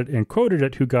talked about it and quoted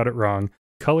it who got it wrong.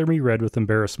 Color me red with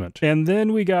embarrassment. And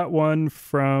then we got one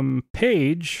from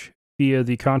Paige via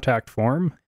the contact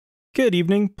form. Good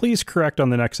evening. Please correct on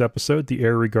the next episode the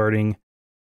error regarding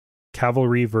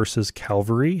cavalry versus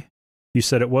Calvary. You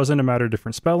said it wasn't a matter of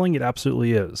different spelling. It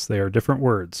absolutely is. They are different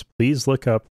words. Please look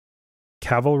up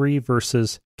Cavalry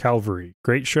versus Calvary.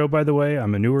 Great show, by the way.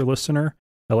 I'm a newer listener.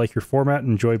 I like your format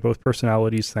and enjoy both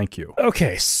personalities. Thank you.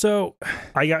 Okay, so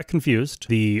I got confused.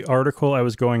 The article I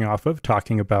was going off of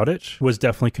talking about it was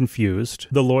definitely confused.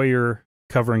 The lawyer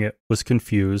covering it was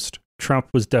confused. Trump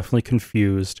was definitely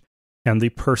confused. and the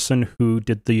person who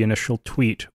did the initial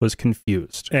tweet was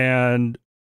confused. And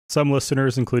some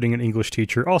listeners, including an English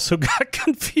teacher, also got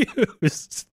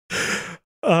confused.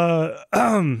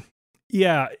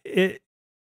 Yeah,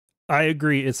 I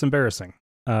agree. It's embarrassing.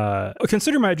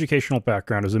 Consider my educational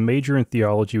background as a major in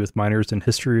theology with minors in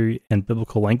history and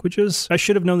biblical languages. I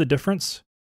should have known the difference.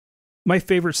 My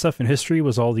favorite stuff in history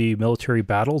was all the military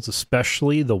battles,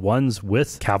 especially the ones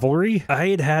with cavalry. I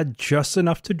had had just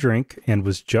enough to drink and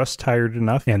was just tired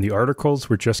enough, and the articles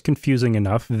were just confusing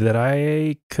enough that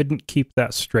I couldn't keep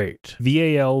that straight.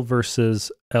 VAL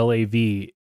versus LAV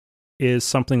is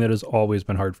something that has always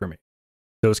been hard for me.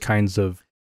 Those kinds of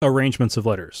arrangements of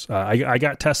letters. I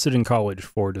got tested in college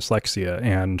for dyslexia,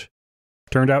 and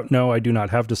turned out, no, I do not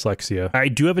have dyslexia. I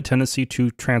do have a tendency to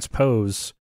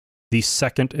transpose the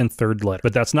second and third letter,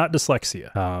 but that's not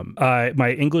dyslexia.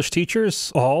 My English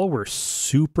teachers all were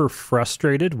super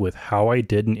frustrated with how I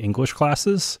did in English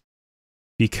classes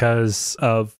because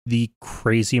of the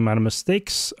crazy amount of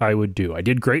mistakes I would do. I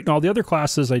did great in all the other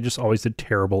classes. I just always did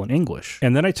terrible in English.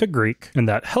 And then I took Greek, and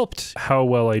that helped how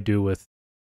well I do with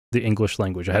the English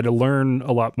language. I had to learn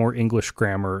a lot more English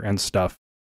grammar and stuff.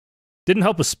 Didn't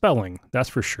help with spelling, that's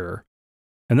for sure.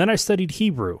 And then I studied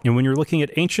Hebrew. And when you're looking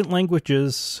at ancient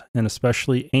languages, and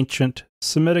especially ancient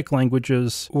Semitic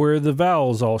languages, where the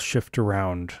vowels all shift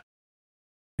around,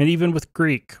 and even with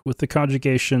Greek, with the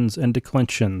conjugations and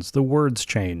declensions, the words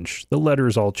change, the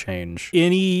letters all change.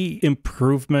 Any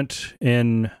improvement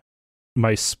in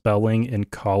my spelling in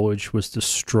college was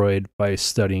destroyed by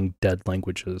studying dead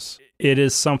languages. It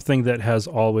is something that has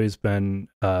always been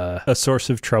a source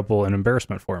of trouble and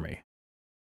embarrassment for me.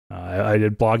 I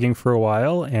did blogging for a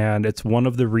while, and it's one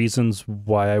of the reasons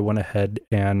why I went ahead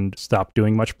and stopped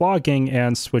doing much blogging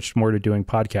and switched more to doing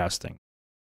podcasting.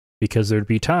 Because there'd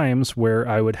be times where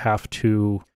I would have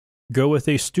to go with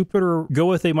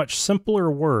a much simpler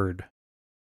word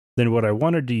than what I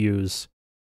wanted to use,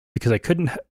 because I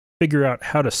couldn't figure out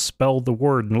how to spell the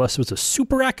word unless it was a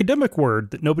super academic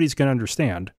word that nobody's going to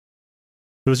understand.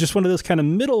 It was just one of those kind of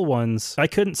middle ones. I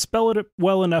couldn't spell it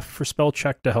well enough for spell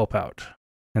check to help out.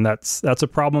 And that's a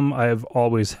problem I've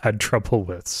always had trouble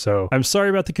with. So I'm sorry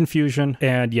about the confusion.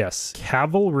 And yes,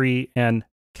 cavalry and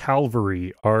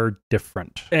Calvary are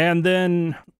different. And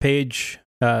then Paige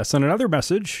sent another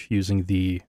message using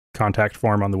the contact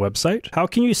form on the website. How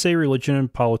can you say religion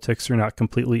and politics are not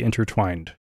completely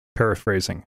intertwined?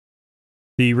 Paraphrasing.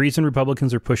 The reason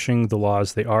Republicans are pushing the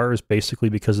laws they are is basically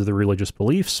because of the religious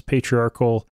beliefs,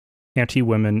 patriarchal,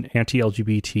 anti-women,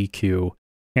 anti-LGBTQ,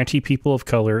 anti-people of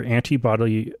color,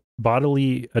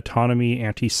 anti-bodily autonomy,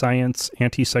 anti-science,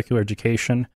 anti-secular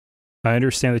education. I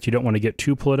understand that you don't want to get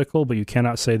too political, but you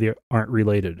cannot say they aren't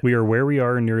related. We are where we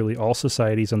are in nearly all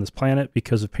societies on this planet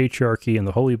because of patriarchy and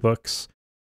the holy books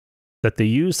that they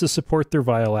use to support their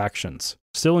vile actions.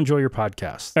 Still enjoy your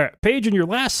podcast. All right, Paige, in your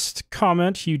last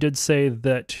comment, you did say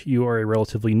that you are a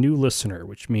relatively new listener,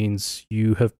 which means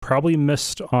you have probably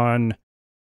missed on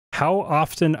how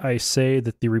often I say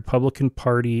that the Republican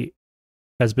Party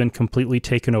has been completely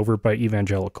taken over by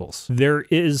evangelicals. There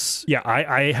is,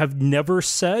 I have never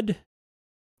said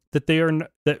that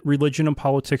that religion and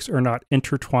politics are not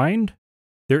intertwined.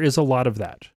 There is a lot of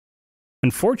that.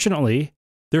 Unfortunately,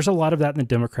 there's a lot of that in the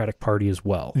Democratic Party as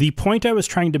well. The point I was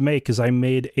trying to make is I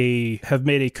have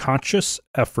made a conscious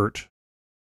effort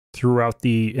throughout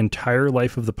the entire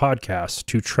life of the podcast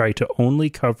to try to only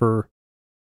cover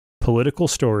political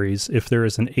stories if there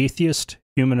is an atheist,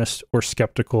 humanist, or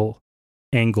skeptical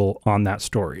angle on that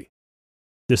story.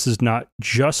 This is not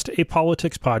just a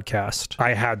politics podcast.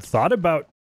 I had thought about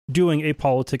doing a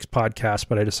politics podcast,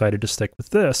 but I decided to stick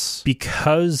with this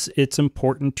because it's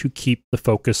important to keep the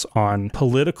focus on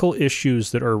political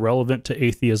issues that are relevant to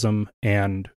atheism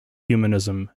and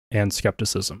humanism and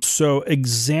skepticism. So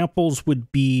examples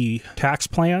would be tax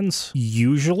plans.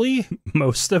 Usually,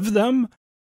 most of them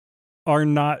are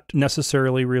not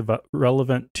necessarily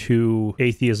relevant to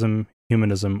atheism,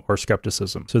 humanism, or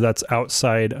skepticism. So that's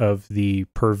outside of the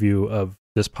purview of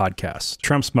this podcast.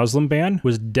 Trump's Muslim ban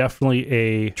was definitely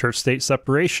a church-state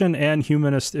separation and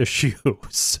humanist issue.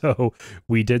 So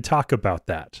we did talk about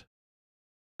that.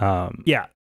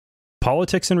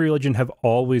 Politics and religion have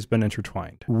always been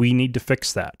intertwined. We need to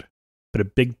fix that. But a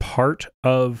big part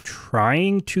of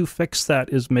trying to fix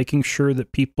that is making sure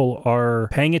that people are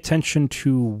paying attention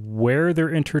to where they're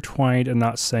intertwined and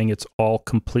not saying it's all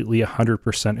completely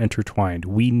 100% intertwined.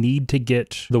 We need to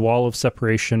get the wall of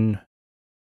separation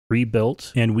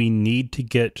rebuilt, and we need to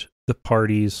get the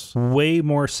parties way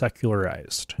more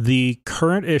secularized. The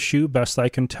current issue, best I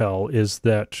can tell, is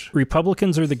that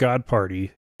Republicans are the God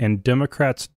Party, and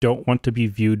Democrats don't want to be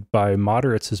viewed by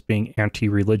moderates as being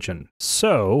anti-religion.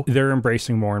 So they're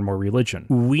embracing more and more religion.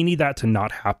 We need that to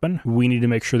not happen. We need to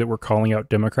make sure that we're calling out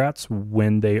Democrats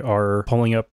when they are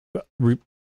pulling up,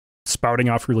 spouting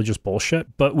off religious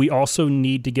bullshit. But we also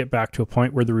need to get back to a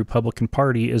point where the Republican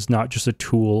Party is not just a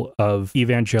tool of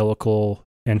evangelical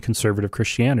and conservative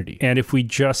Christianity. And if we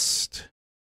just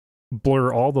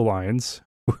blur all the lines,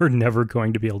 we're never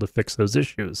going to be able to fix those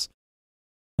issues.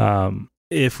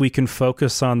 If we can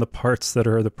focus on the parts that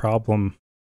are the problem,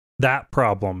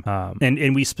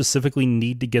 and we specifically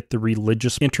need to get the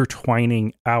religious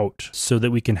intertwining out so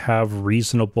that we can have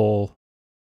reasonable,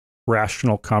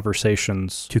 rational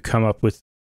conversations to come up with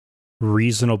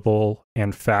reasonable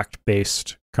and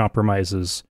fact-based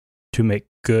compromises to make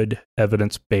good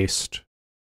evidence-based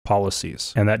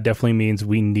policies. And that definitely means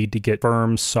we need to get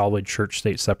firm, solid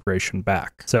church-state separation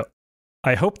back. So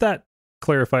I hope that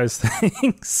clarifies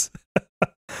things.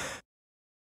 If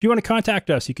you want to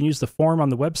contact us, you can use the form on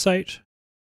the website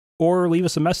or leave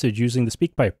us a message using the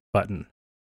SpeakPipe button.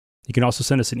 You can also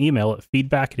send us an email at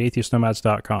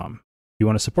feedback@atheistnomads.com. If you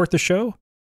want to support the show, you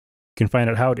can find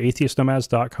out how at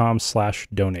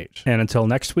atheistnomads.com/donate. And until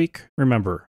next week,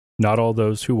 remember, not all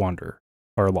those who wander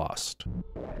are lost.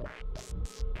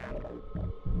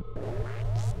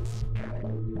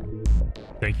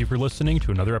 Thank you for listening to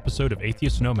another episode of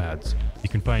Atheist Nomads. You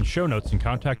can find show notes and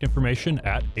contact information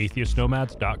at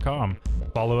atheistnomads.com.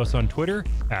 Follow us on Twitter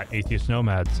at Atheist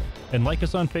Nomads, and like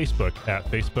us on Facebook at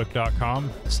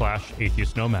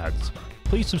facebook.com/Atheist Nomads.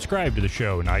 Please subscribe to the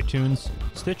show in iTunes,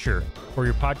 Stitcher, or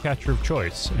your podcatcher of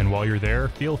choice, and while you're there,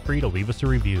 feel free to leave us a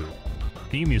review.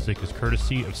 Theme music is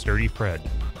courtesy of Sturdy Fred.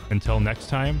 Until next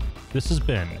time, this has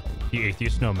been the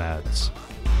Atheist Nomads.